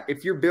believe that.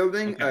 If you're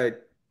building a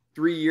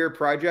 3-year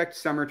project,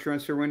 summer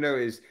transfer window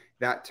is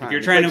that time. If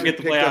you're trying to get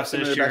the playoffs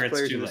this year,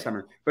 it's too late.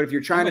 Summer. But if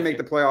you're trying to make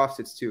the playoffs,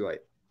 it's too late.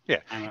 Yeah.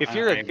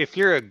 If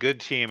you're a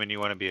good team and you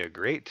want to be a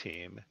great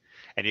team,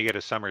 and you get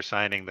a summer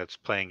signing that's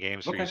playing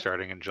games for you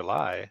starting in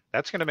July,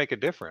 that's going to make a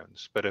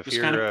difference. But if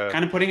you're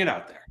kind of putting it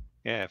out there.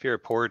 Yeah, if you're a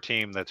poor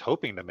team that's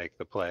hoping to make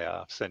the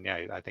playoffs, then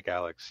yeah, I think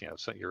Alex,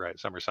 so you're right.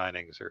 Summer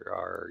signings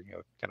are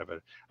kind of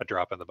a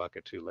drop in the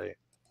bucket too late.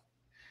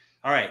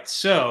 All right.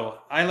 So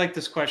I like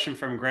this question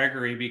from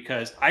Gregory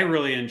because I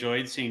really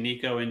enjoyed seeing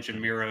Nico and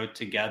Jamiro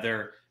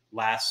together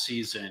last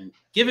season.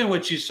 Given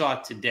what you saw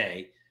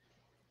today,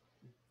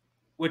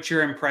 what's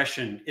your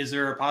impression? Is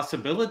there a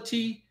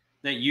possibility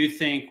that you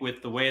think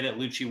with the way that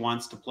Lucci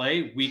wants to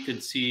play, we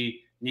could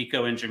see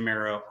Nico and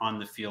Jamiro on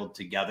the field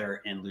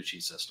together in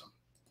Lucci's system?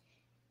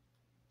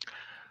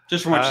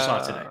 Just from what you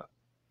saw today.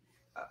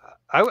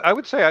 I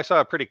would say I saw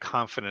a pretty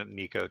confident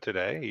Nico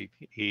today.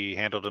 He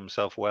handled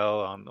himself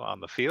well on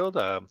the field.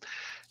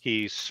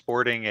 He's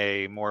sporting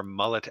a more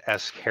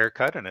mullet-esque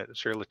haircut, and it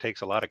surely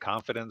takes a lot of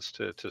confidence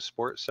to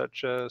sport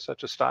such a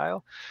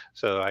style.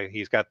 So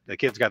the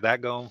kid's got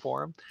that going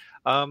for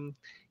him.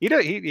 He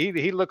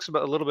looks a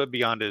little bit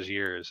beyond his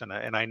years,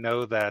 and I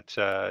know that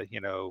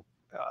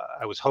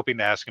I was hoping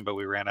to ask him, but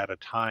we ran out of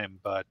time.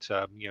 But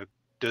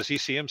does he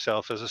see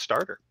himself as a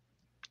starter?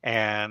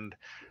 And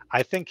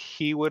I think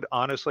he would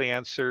honestly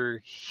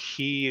answer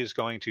he is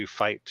going to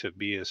fight to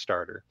be a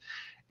starter.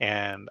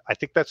 And I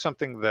think that's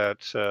something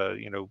that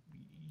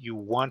you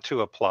want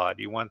to applaud.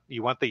 You want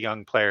the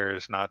young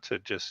players not to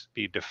just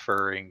be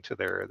deferring to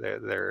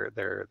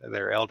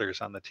their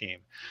elders on the team,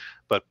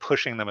 but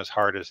pushing them as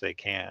hard as they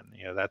can.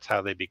 That's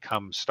how they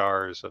become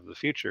stars of the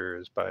future,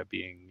 is by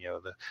being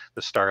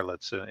the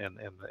starlets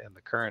in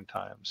the current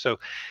time. So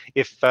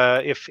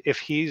if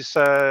he's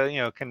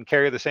can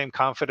carry the same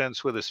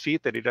confidence with his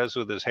feet that he does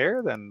with his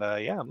hair, then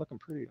yeah, I'm looking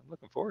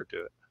forward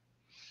to it.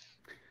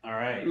 All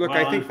right. Look,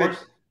 I think that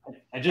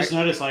I just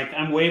noticed, like,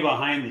 I'm way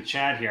behind the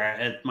chat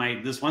here.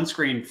 This one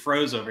screen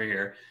froze over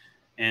here,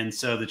 and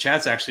so the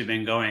chat's actually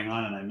been going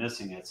on, and I'm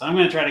missing it. So I'm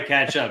going to try to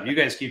catch up. You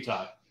guys keep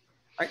talking.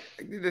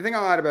 The thing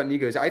I'll add about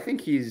Nico is I think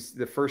he's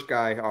the first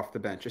guy off the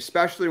bench,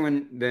 especially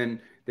when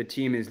then the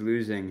team is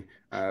losing,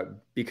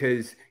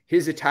 because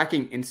his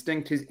attacking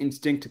instinct, his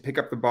instinct to pick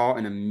up the ball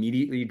and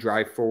immediately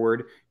drive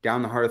forward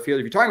down the heart of the field.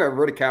 If you're talking about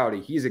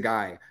verticality, he's a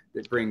guy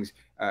that brings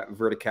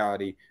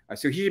verticality.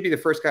 So he should be the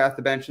first guy off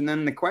the bench. And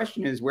then the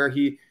question is where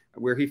he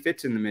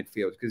fits in the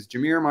midfield, because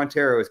Jamiro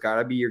Montero has got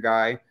to be your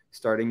guy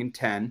starting in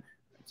 10.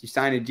 If you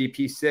sign a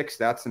DP6,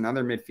 that's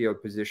another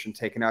midfield position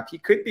taken up. He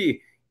could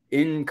be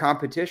in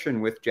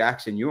competition with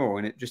Jackson Ewell,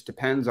 and it just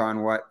depends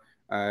on what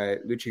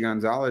Lucci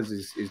Gonzalez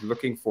is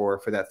looking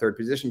for that third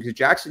position, because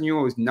Jackson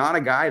Ewell is not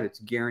a guy that's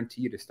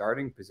guaranteed a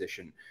starting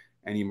position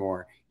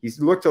anymore. He's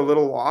looked a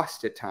little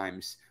lost at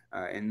times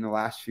in the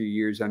last few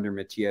years under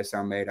Matias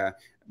Almeida.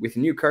 With a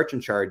new coach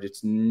in charge,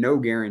 it's no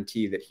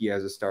guarantee that he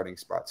has a starting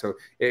spot. So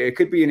it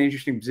could be an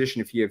interesting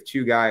position if you have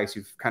two guys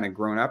who've kind of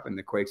grown up in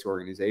the Quakes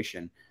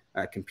organization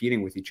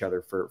competing with each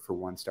other for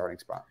one starting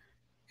spot.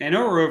 I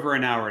know we're over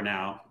an hour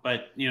now,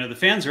 but the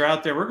fans are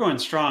out there. We're going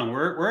strong.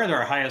 We're at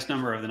our highest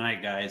number of the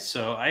night, guys.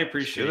 So I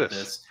appreciate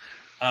this.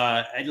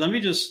 Let me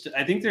just.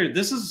 I think I'm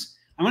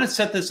going to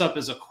set this up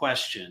as a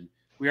question.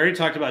 We already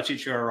talked about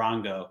Chicho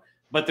Arango,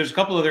 but there's a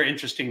couple other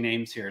interesting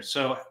names here.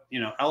 So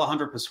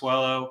Alejandro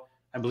Pozuelo,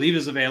 I believe,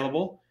 is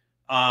available,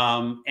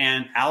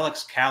 and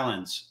Alex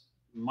Callens.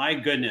 My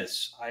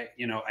goodness,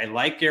 I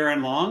like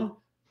Aaron Long.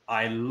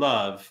 I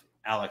love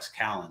Alex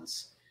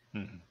Callens.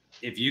 Mm-hmm.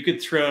 If you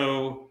could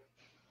throw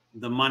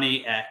the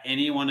money at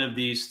any one of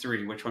these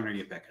three, which one are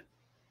you picking?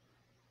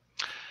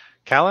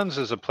 Callens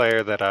is a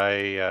player that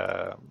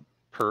I,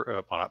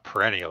 not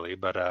perennially,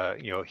 but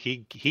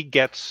he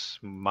gets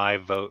my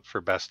vote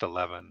for best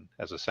 11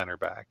 as a center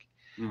back.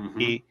 Mm-hmm.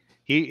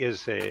 He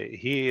is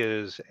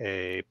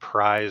a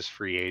prize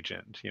free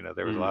agent.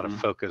 There was a lot of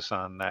focus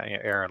on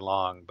Aaron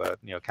Long,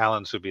 but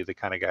Callens would be the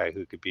kind of guy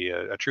who could be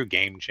a true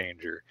game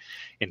changer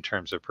in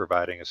terms of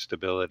providing a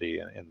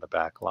stability in the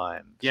back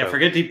line. Yeah, so,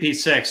 forget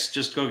DP6,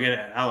 just go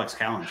get Alex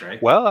Callens,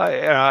 right? Well,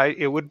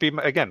 it would be,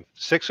 again,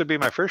 6 would be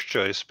my first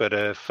choice, but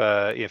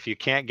if you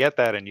can't get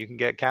that and you can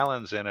get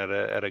Callens in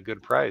at a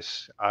good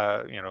price,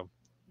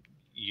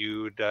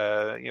 you'd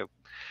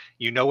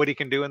what he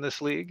can do in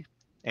this league.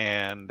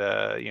 And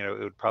it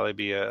would probably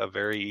be a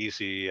very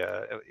easy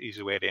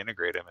way to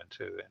integrate him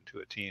into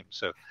a team.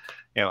 So,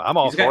 I'm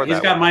all for that. He's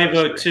got my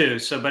vote too.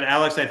 So, but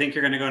Alex, I think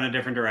you're going to go in a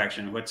different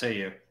direction. What say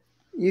you?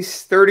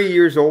 He's 30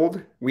 years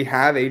old. We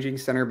have aging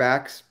center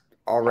backs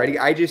already.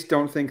 I just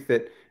don't think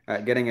that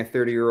getting a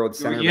 30-year-old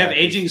center back. You have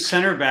aging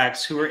center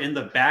backs who are in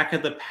the back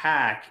of the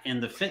pack in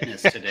the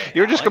fitness today.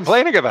 You're just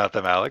complaining about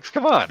them, Alex.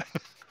 Come on.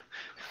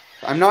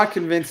 I'm not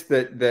convinced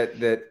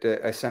that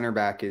a center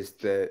back is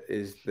the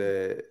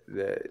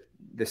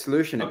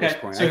solution at this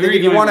point. So I think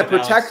if you want to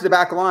protect the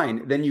back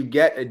line, then you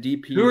get a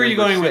DP. Who are you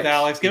going with,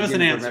 Alex? Give us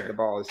an answer. The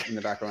ball is in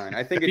the back line.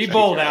 I think be it's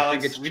bold, Chicho. Alex. I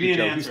think it's we need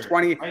an answer. He's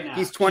 20. Right,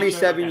 he's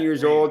 27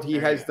 years old. He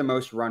has the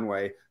most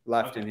runway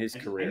left in his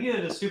career. I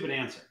needed a stupid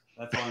answer.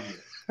 That's all I needed.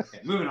 Okay,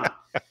 moving on.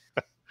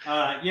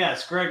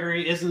 Yes,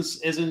 Gregory isn't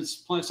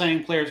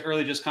signing players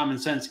early just common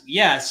sense.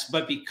 Yes,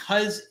 but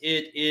because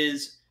it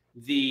is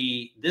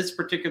this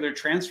particular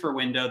transfer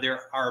window,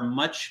 there are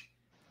much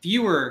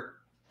fewer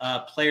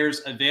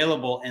players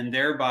available, and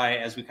thereby,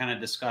 as we kind of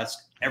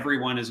discussed,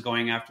 everyone is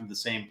going after the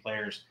same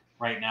players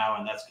right now,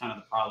 and that's kind of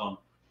the problem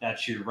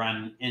that you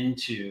run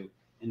into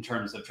in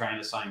terms of trying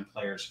to sign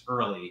players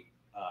early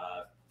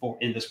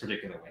in this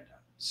particular window.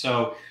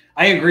 So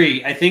I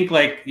agree. I think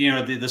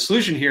the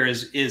solution here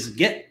is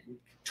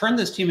turn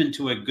this team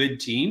into a good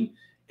team,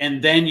 and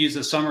then use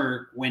the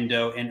summer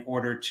window in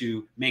order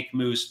to make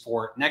moves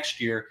for next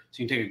year,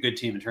 so you can take a good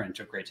team and turn it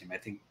into a great team. I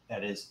think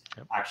that is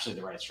actually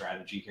the right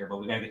strategy here, but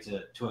we got to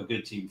get to a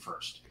good team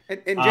first.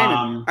 And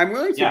Jamin, I'm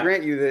willing to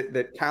grant you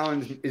that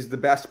Callens is the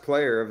best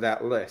player of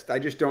that list. I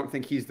just don't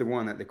think he's the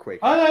one that the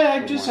Quakes.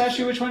 I just asked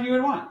you which one you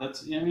would want.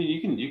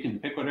 You can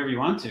pick whatever you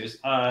want to.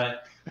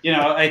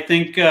 I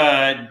think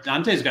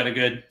Dante's got a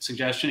good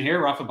suggestion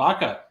here. Rafa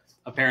Baca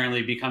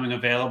apparently becoming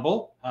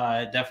available.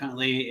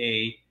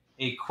 Definitely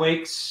a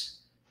Quakes,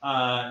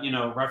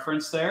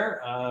 reference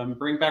there.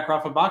 Bring back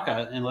Rafa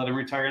Baca and let him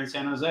retire in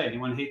San Jose.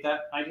 Anyone hate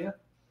that idea?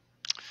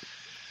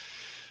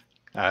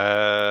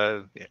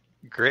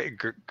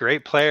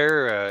 Great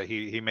player.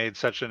 He made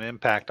such an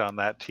impact on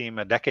that team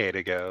a decade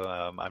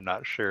ago. I'm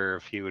not sure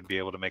if he would be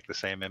able to make the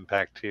same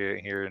impact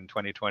here in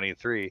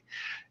 2023.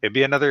 It'd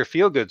be another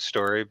feel-good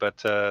story, but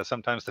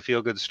sometimes the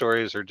feel-good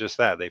stories are just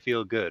that. They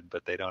feel good,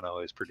 but they don't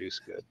always produce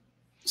good.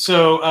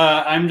 So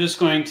I'm just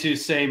going to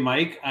say,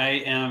 Mike, I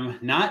am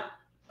not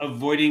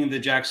avoiding the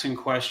Jackson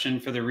question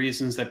for the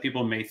reasons that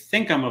people may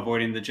think I'm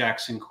avoiding the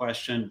Jackson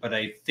question, but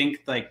I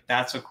think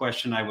that's a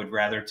question I would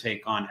rather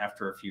take on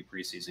after a few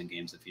preseason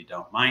games, if you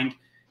don't mind.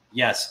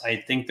 Yes, I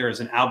think there's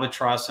an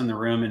albatross in the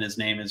room, and his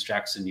name is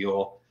Jackson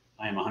Ewell.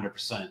 I am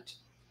 100%,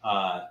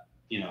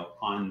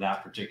 on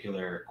that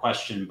particular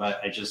question,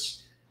 but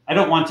I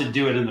don't want to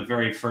do it in the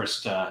very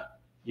first,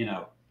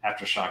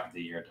 aftershock of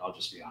the year. I'll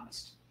just be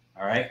honest.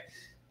 All right.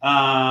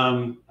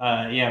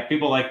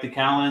 People like the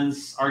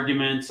Callens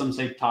argument. Some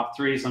say top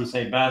 3, some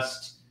say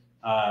best.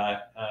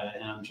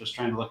 And I'm just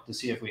trying to look to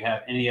see if we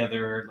have any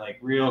other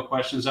real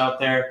questions out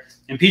there.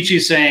 And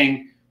Peachy's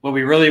saying what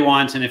we really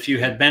want, and if you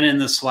had been in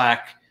the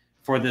Slack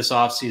for this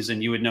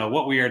offseason, you would know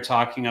what we are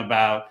talking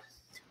about.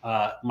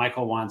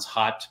 Michael wants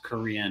hot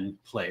Korean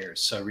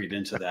players, so read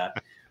into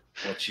that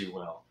what you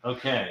will.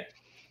 Okay.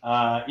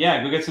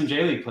 Go get some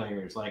J League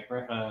players.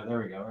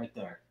 There we go, right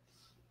there.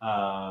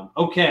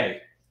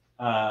 Okay.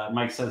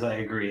 Mike says, I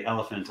agree.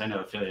 Elephant. I know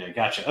affiliate.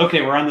 Gotcha.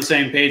 Okay. We're on the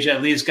same page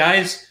at least,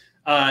 guys.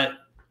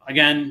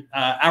 Again,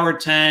 hour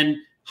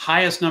 10,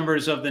 highest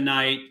numbers of the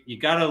night. You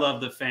got to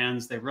love the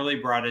fans. They really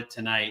brought it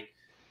tonight.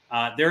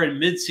 They're in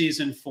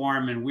mid-season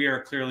form, and we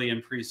are clearly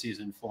in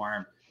preseason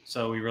form.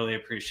 So we really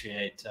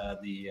appreciate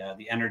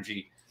the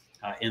energy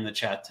in the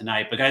chat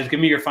tonight. But guys, give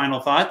me your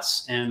final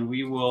thoughts, and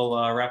we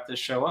will wrap this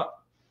show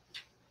up.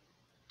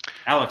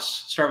 Alex,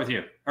 start with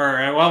you.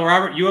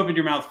 Robert, you opened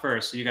your mouth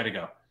first, so you got to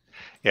go.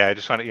 Yeah, I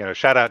just want to,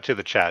 shout out to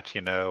the chat.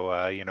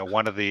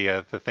 One of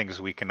the things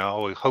we can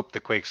always hope the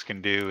Quakes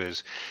can do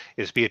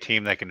is be a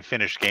team that can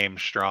finish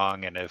games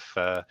strong. And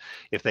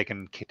if they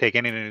can take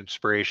any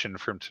inspiration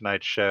from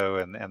tonight's show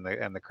and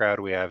the crowd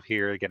we have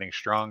here getting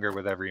stronger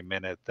with every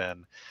minute,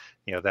 then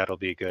that'll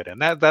be good.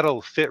 And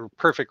that'll fit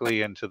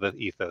perfectly into the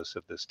ethos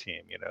of this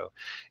team.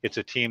 It's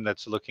a team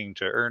that's looking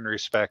to earn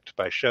respect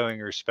by showing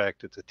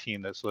respect. It's a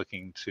team that's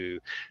looking to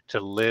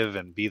live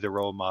and be the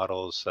role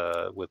models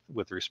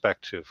with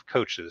respect to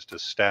coaches, to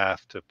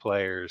staff, to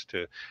players,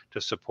 to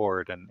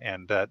support.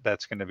 And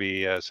that's going to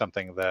be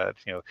something that,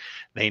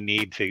 they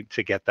need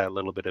to get that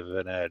little bit of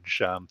an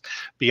edge.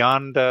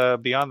 Beyond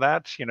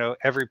that,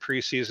 every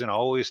preseason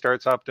always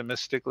starts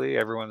optimistically.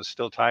 Everyone's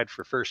still tied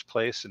for first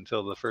place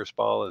until the first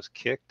ball is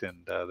kicked, and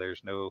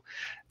there's no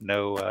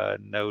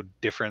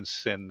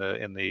difference in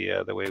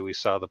the way we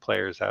saw the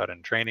players out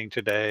in training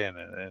today,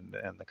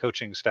 and the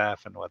coaching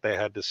staff and what they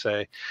had to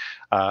say.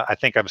 I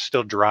think I'm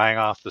still drying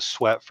off the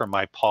sweat from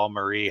my Paul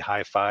Marie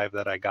high five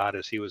that I got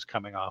as he was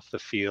coming off the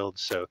field.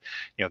 So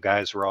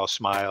guys were all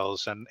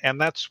smiles, and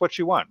that's what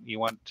you want. You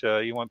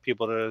want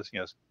people to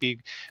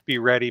be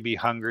ready, be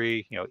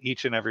hungry.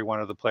 Each and every one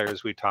of the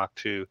players we talked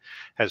to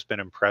has been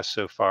impressed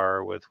so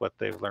far with what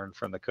they've learned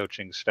from the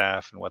coaching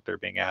staff and what they're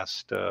being asked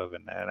of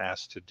and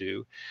asked to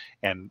do,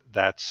 and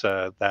that's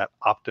that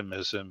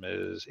optimism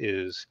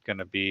is going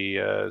to be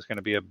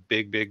a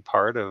big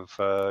part of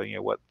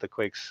what the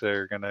Quakes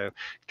are going to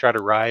try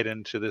to ride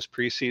into this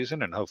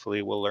preseason, and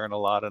hopefully we'll learn a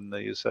lot in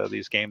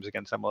these games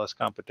against MLS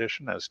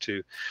competition as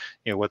to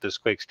what this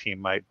Quakes team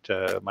might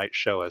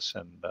show us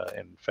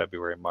in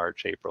February,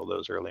 March, April,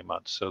 those early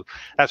months. So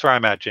that's where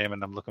I'm at,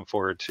 Jamin. I'm looking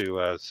forward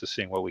to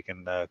seeing what we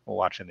can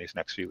watch in these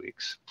next few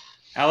weeks.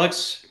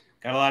 Alex,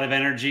 got a lot of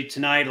energy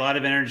tonight, a lot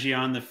of energy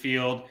on the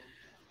field.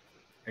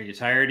 Are you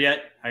tired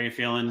yet? How are you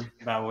feeling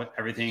about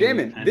everything?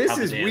 Jamin, this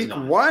is week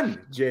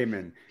 1,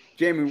 Jamin.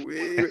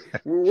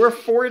 We're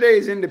 4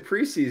 days into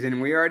preseason,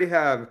 and we already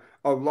have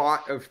a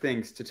lot of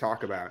things to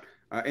talk about.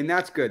 And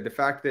that's good. The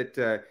fact that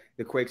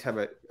the Quakes have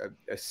a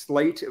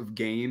slate of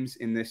games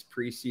in this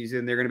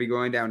preseason. They're going to be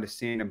going down to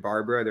Santa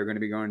Barbara. They're going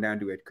to be going down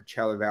to a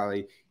Coachella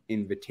Valley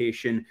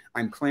invitation.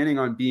 I'm planning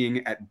on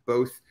being at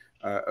both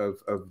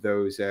of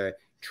those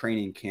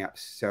training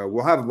camps. So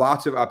we'll have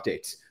lots of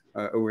updates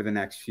over the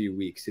next few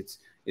weeks.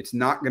 It's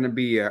not going to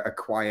be a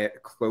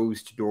quiet,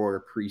 closed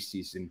door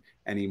preseason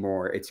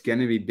anymore. It's going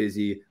to be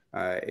busy.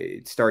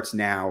 It starts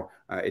now.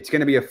 It's going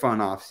to be a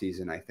fun off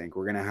season. I think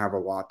we're going to have a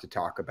lot to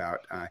talk about.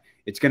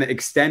 It's going to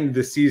extend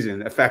the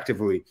season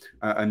effectively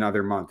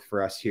another month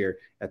for us here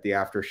at the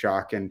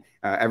Aftershock, and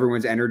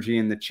everyone's energy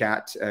in the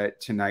chat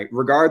tonight,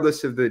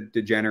 regardless of the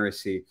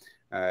degeneracy.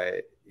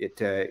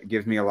 It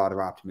gives me a lot of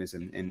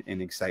optimism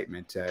and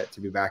excitement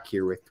to be back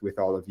here with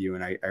all of you,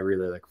 and I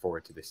really look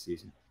forward to this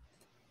season.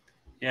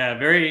 Yeah,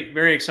 very,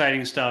 very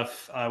exciting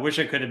stuff. I wish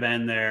I could have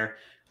been there.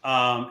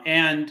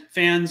 And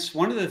fans,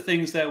 one of the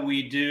things that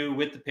we do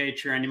with the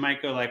Patreon, you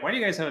might go like, why do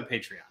you guys have a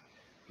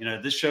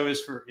Patreon? This show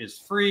is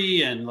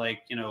free, and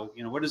like,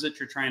 what is it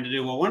you're trying to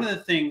do? Well, one of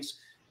the things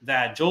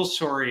that Joel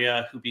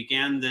Soria, who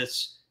began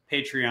this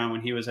Patreon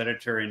when he was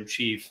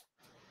editor-in-chief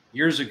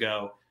years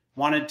ago,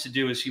 wanted to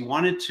do is he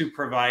wanted to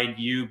provide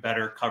you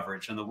better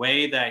coverage. And the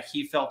way that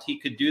he felt he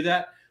could do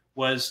that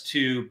was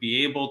to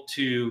be able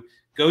to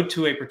go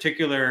to a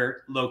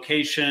particular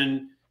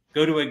location,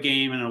 go to a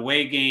game, an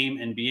away game,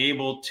 and be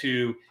able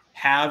to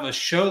have a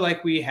show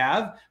like we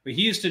have. But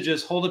he used to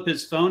just hold up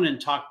his phone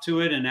and talk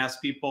to it and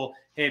ask people,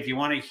 hey, if you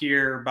want to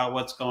hear about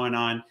what's going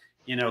on,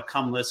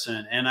 come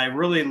listen. And I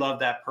really love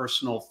that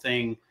personal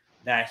thing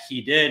that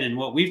he did. And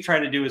what we've tried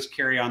to do is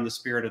carry on the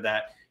spirit of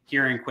that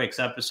here in Quakes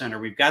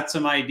Epicenter. We've got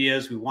some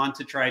ideas. We want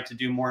to try to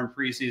do more in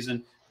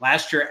preseason.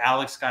 Last year,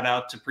 Alex got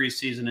out to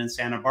preseason in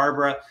Santa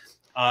Barbara.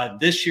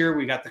 This year,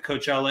 we got the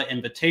Coachella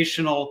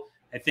Invitational.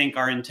 I think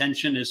our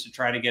intention is to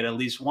try to get at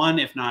least one,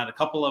 if not a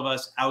couple of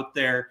us out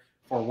there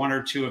for one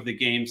or two of the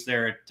games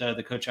there at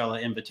the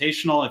Coachella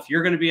Invitational. If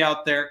you're going to be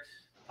out there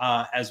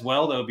as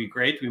well, that would be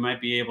great. We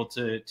might be able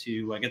to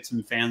get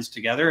some fans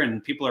together.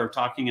 And people are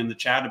talking in the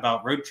chat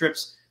about road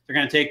trips they're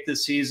going to take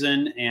this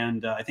season.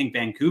 And I think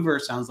Vancouver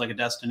sounds like a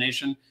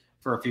destination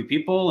for a few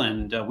people.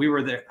 And we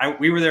were there.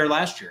 We were there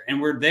last year,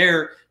 and we're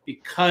there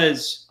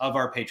because of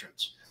our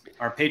patrons.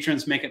 Our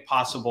patrons make it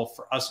possible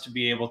for us to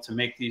be able to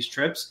make these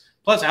trips.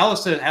 Plus,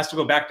 Alex has to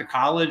go back to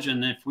college,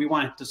 and if we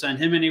want to send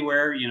him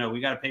anywhere,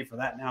 we got to pay for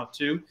that now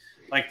too.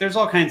 Like, there's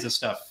all kinds of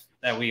stuff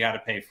that we got to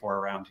pay for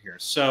around here.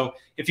 So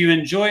if you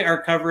enjoy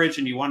our coverage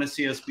and you want to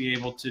see us be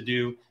able to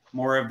do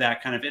more of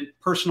that kind of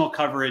personal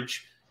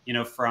coverage,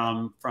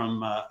 from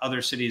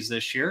other cities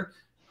this year,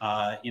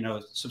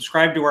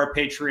 subscribe to our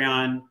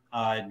Patreon,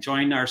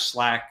 join our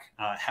Slack,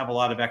 have a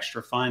lot of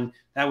extra fun.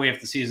 That way,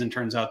 if the season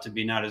turns out to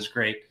be not as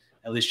great,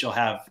 at least you'll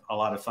have a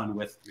lot of fun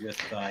with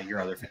your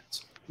other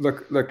fans.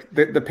 Look,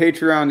 the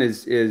Patreon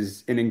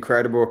is an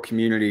incredible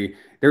community.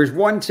 There's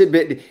one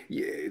tidbit.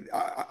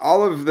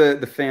 All of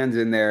the fans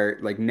in there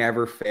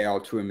never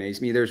fail to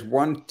amaze me. There's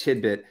one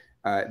tidbit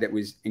that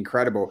was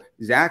incredible.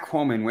 Zach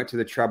Holman went to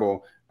the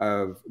trouble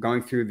of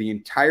going through the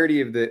entirety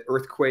of the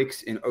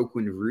Earthquakes and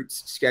Oakland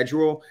Roots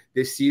schedule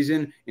this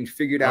season and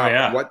figured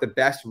out what the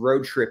best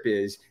road trip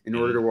is in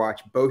order to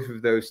watch both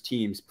of those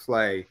teams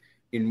play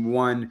in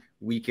one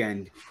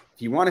weekend.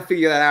 If you want to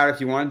figure that out, if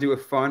you want to do a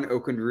fun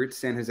Oakland Roots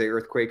San Jose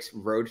Earthquakes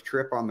road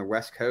trip on the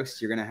West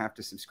Coast, you're going to have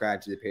to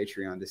subscribe to the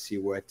Patreon to see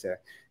what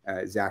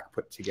Zach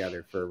put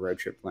together for a road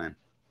trip plan.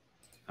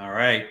 All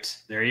right,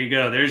 there you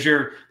go. There's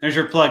your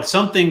plug.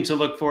 Something to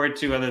look forward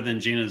to other than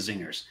Gina's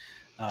zingers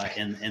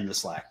in the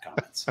Slack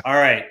comments. All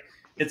right,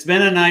 it's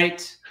been a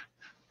night.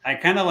 I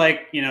kind of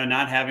like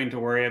not having to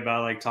worry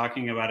about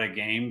talking about a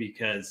game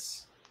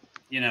because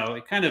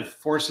it kind of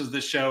forces the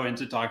show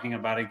into talking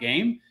about a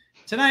game.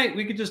 Tonight,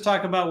 we could just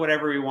talk about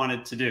whatever we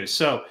wanted to do.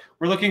 So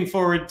we're looking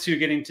forward to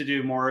getting to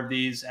do more of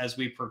these as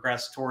we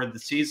progress toward the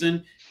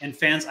season. And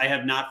fans, I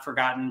have not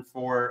forgotten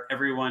for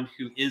everyone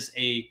who is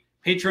a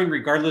patron,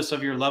 regardless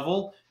of your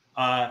level.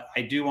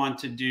 I do want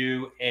to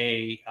do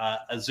a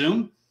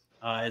Zoom.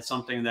 It's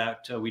something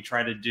that we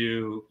try to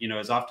do,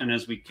 as often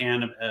as we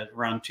can,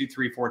 around 2,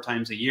 3, 4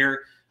 times a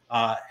year.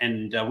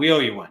 And we owe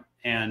you one.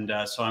 And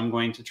so I'm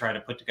going to try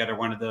to put together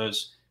one of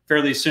those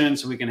fairly soon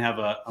so we can have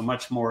a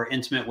much more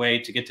intimate way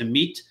to get to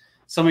meet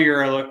some of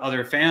your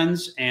other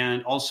fans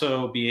and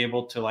also be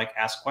able to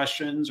ask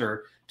questions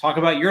or talk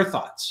about your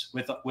thoughts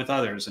with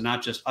others, and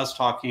not just us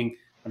talking,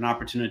 but an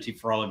opportunity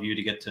for all of you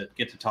to get to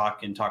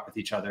talk with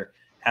each other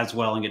as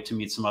well and get to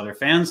meet some other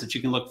fans that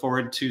you can look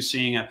forward to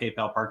seeing at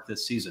PayPal Park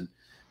this season.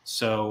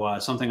 So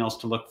something else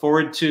to look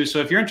forward to. So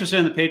if you're interested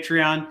in the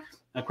Patreon,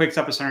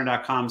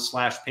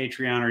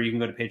 quakesepicenter.com/Patreon, or you can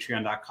go to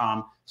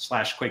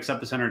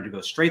patreon.com/quakesepicenter to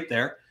go straight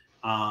there.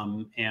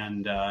 And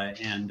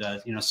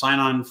sign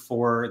on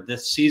for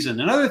this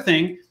season. Another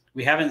thing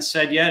we haven't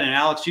said yet, and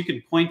Alex, you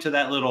can point to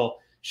that little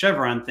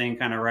chevron thing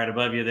kind of right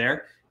above you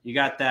there. You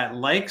got that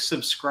like,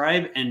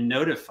 subscribe, and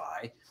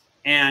notify.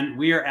 And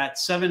we are at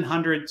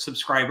 700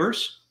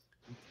 subscribers.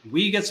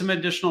 We get some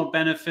additional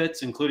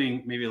benefits,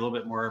 including maybe a little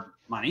bit more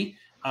money.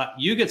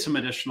 You get some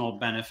additional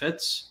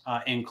benefits,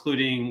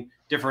 including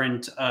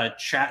different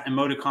chat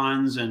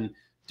emoticons and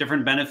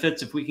different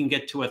benefits if we can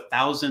get to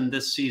 1,000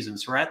 this season.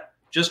 So we're at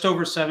just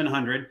over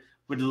 700.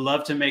 Would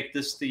love to make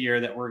this the year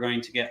that we're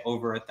going to get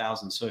over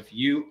 1,000. So if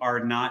you are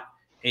not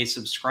a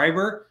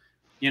subscriber,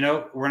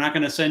 we're not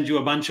going to send you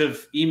a bunch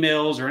of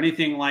emails or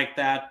anything like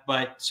that,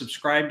 but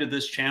subscribe to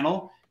this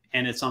channel,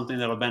 and it's something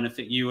that'll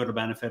benefit you. It'll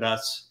benefit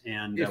us,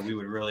 and we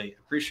would really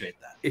appreciate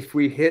that. If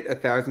we hit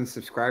 1,000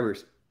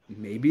 subscribers,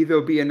 maybe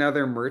there'll be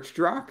another merch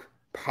drop.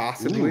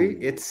 Possibly.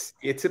 Ooh.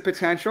 It's a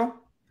potential.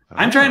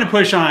 I'm trying to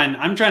push on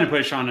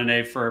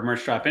Anae for a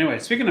merch drop. Anyway,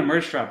 speaking of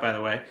merch drop, by the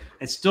way,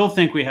 I still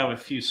think we have a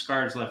few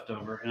scarves left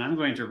over, and I'm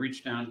going to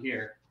reach down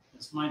here.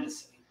 Mine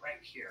is sitting right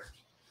here.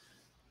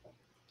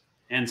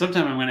 And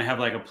sometime I'm going to have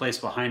like a place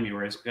behind me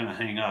where it's going to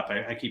hang up.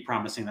 I keep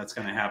promising that's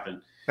going to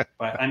happen.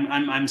 But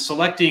I'm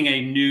selecting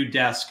a new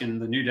desk,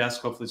 and the new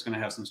desk hopefully is going to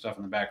have some stuff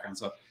in the background.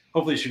 So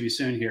hopefully it should be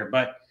soon here.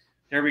 But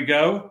there we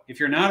go. If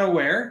you're not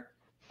aware,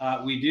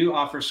 we do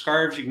offer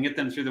scarves. You can get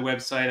them through the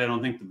website. I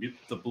don't think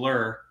the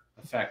blur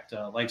effect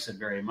likes it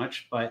very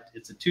much, but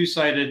it's a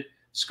two-sided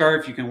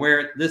scarf. You can wear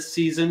it this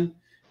season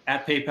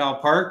at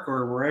PayPal Park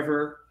or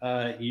wherever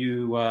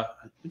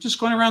just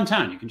going around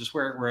town. You can just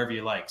wear it wherever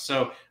you like.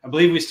 So I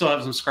believe we still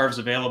have some scarves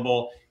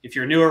available. If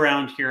you're new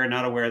around here and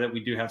not aware that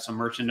we do have some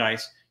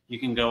merchandise, you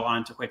can go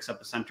on to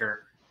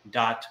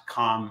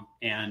quakesepicenter.com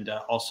and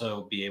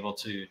also be able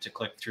to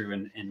click through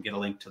and get a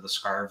link to the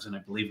scarves. And I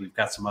believe we've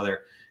got some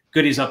other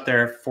goodies up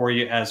there for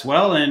you as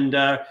well. And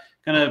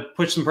going to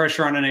push some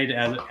pressure on Anae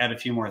to add a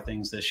few more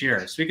things this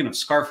year. Speaking of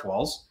scarf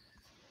walls,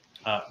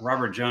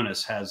 Robert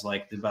Jonas has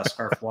like the best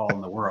scarf wall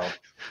in the world.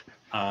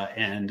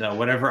 And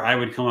whatever I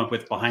would come up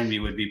with behind me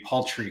would be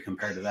paltry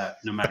compared to that,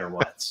 no matter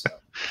what. So.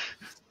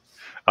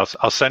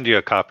 I'll send you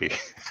a copy.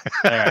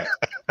 All right.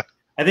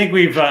 I think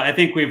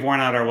we've worn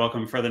out our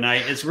welcome for the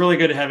night. It's really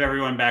good to have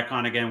everyone back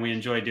on again. We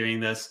enjoy doing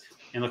this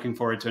and looking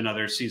forward to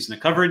another season of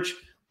coverage.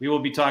 We will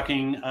be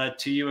talking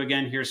to you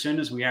again here soon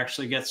as we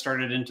actually get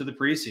started into the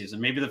preseason.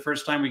 Maybe the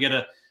first time we get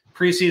a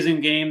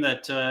preseason game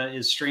that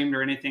is streamed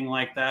or anything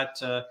like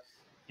that,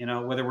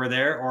 whether we're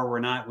there or we're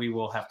not, we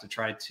will have to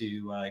try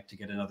to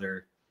get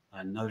another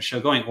show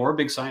going, or a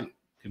big signing.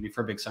 Could be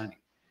for a big signing.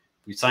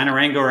 If we sign a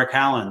Rango or a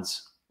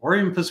Collins or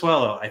even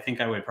Pasuelo, I think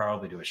I would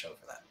probably do a show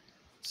for that.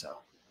 So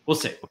we'll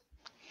see.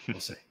 We'll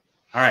see.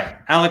 All right,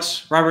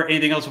 Alex, Robert,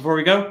 anything else before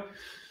we go?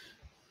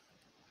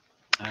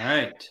 All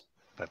right.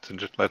 Let's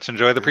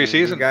enjoy the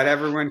preseason. We got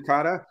everyone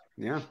caught up.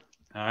 Yeah.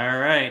 All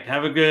right.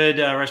 Have a good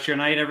rest of your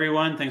night,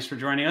 everyone. Thanks for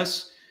joining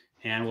us,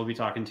 and we'll be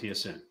talking to you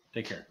soon.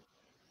 Take care.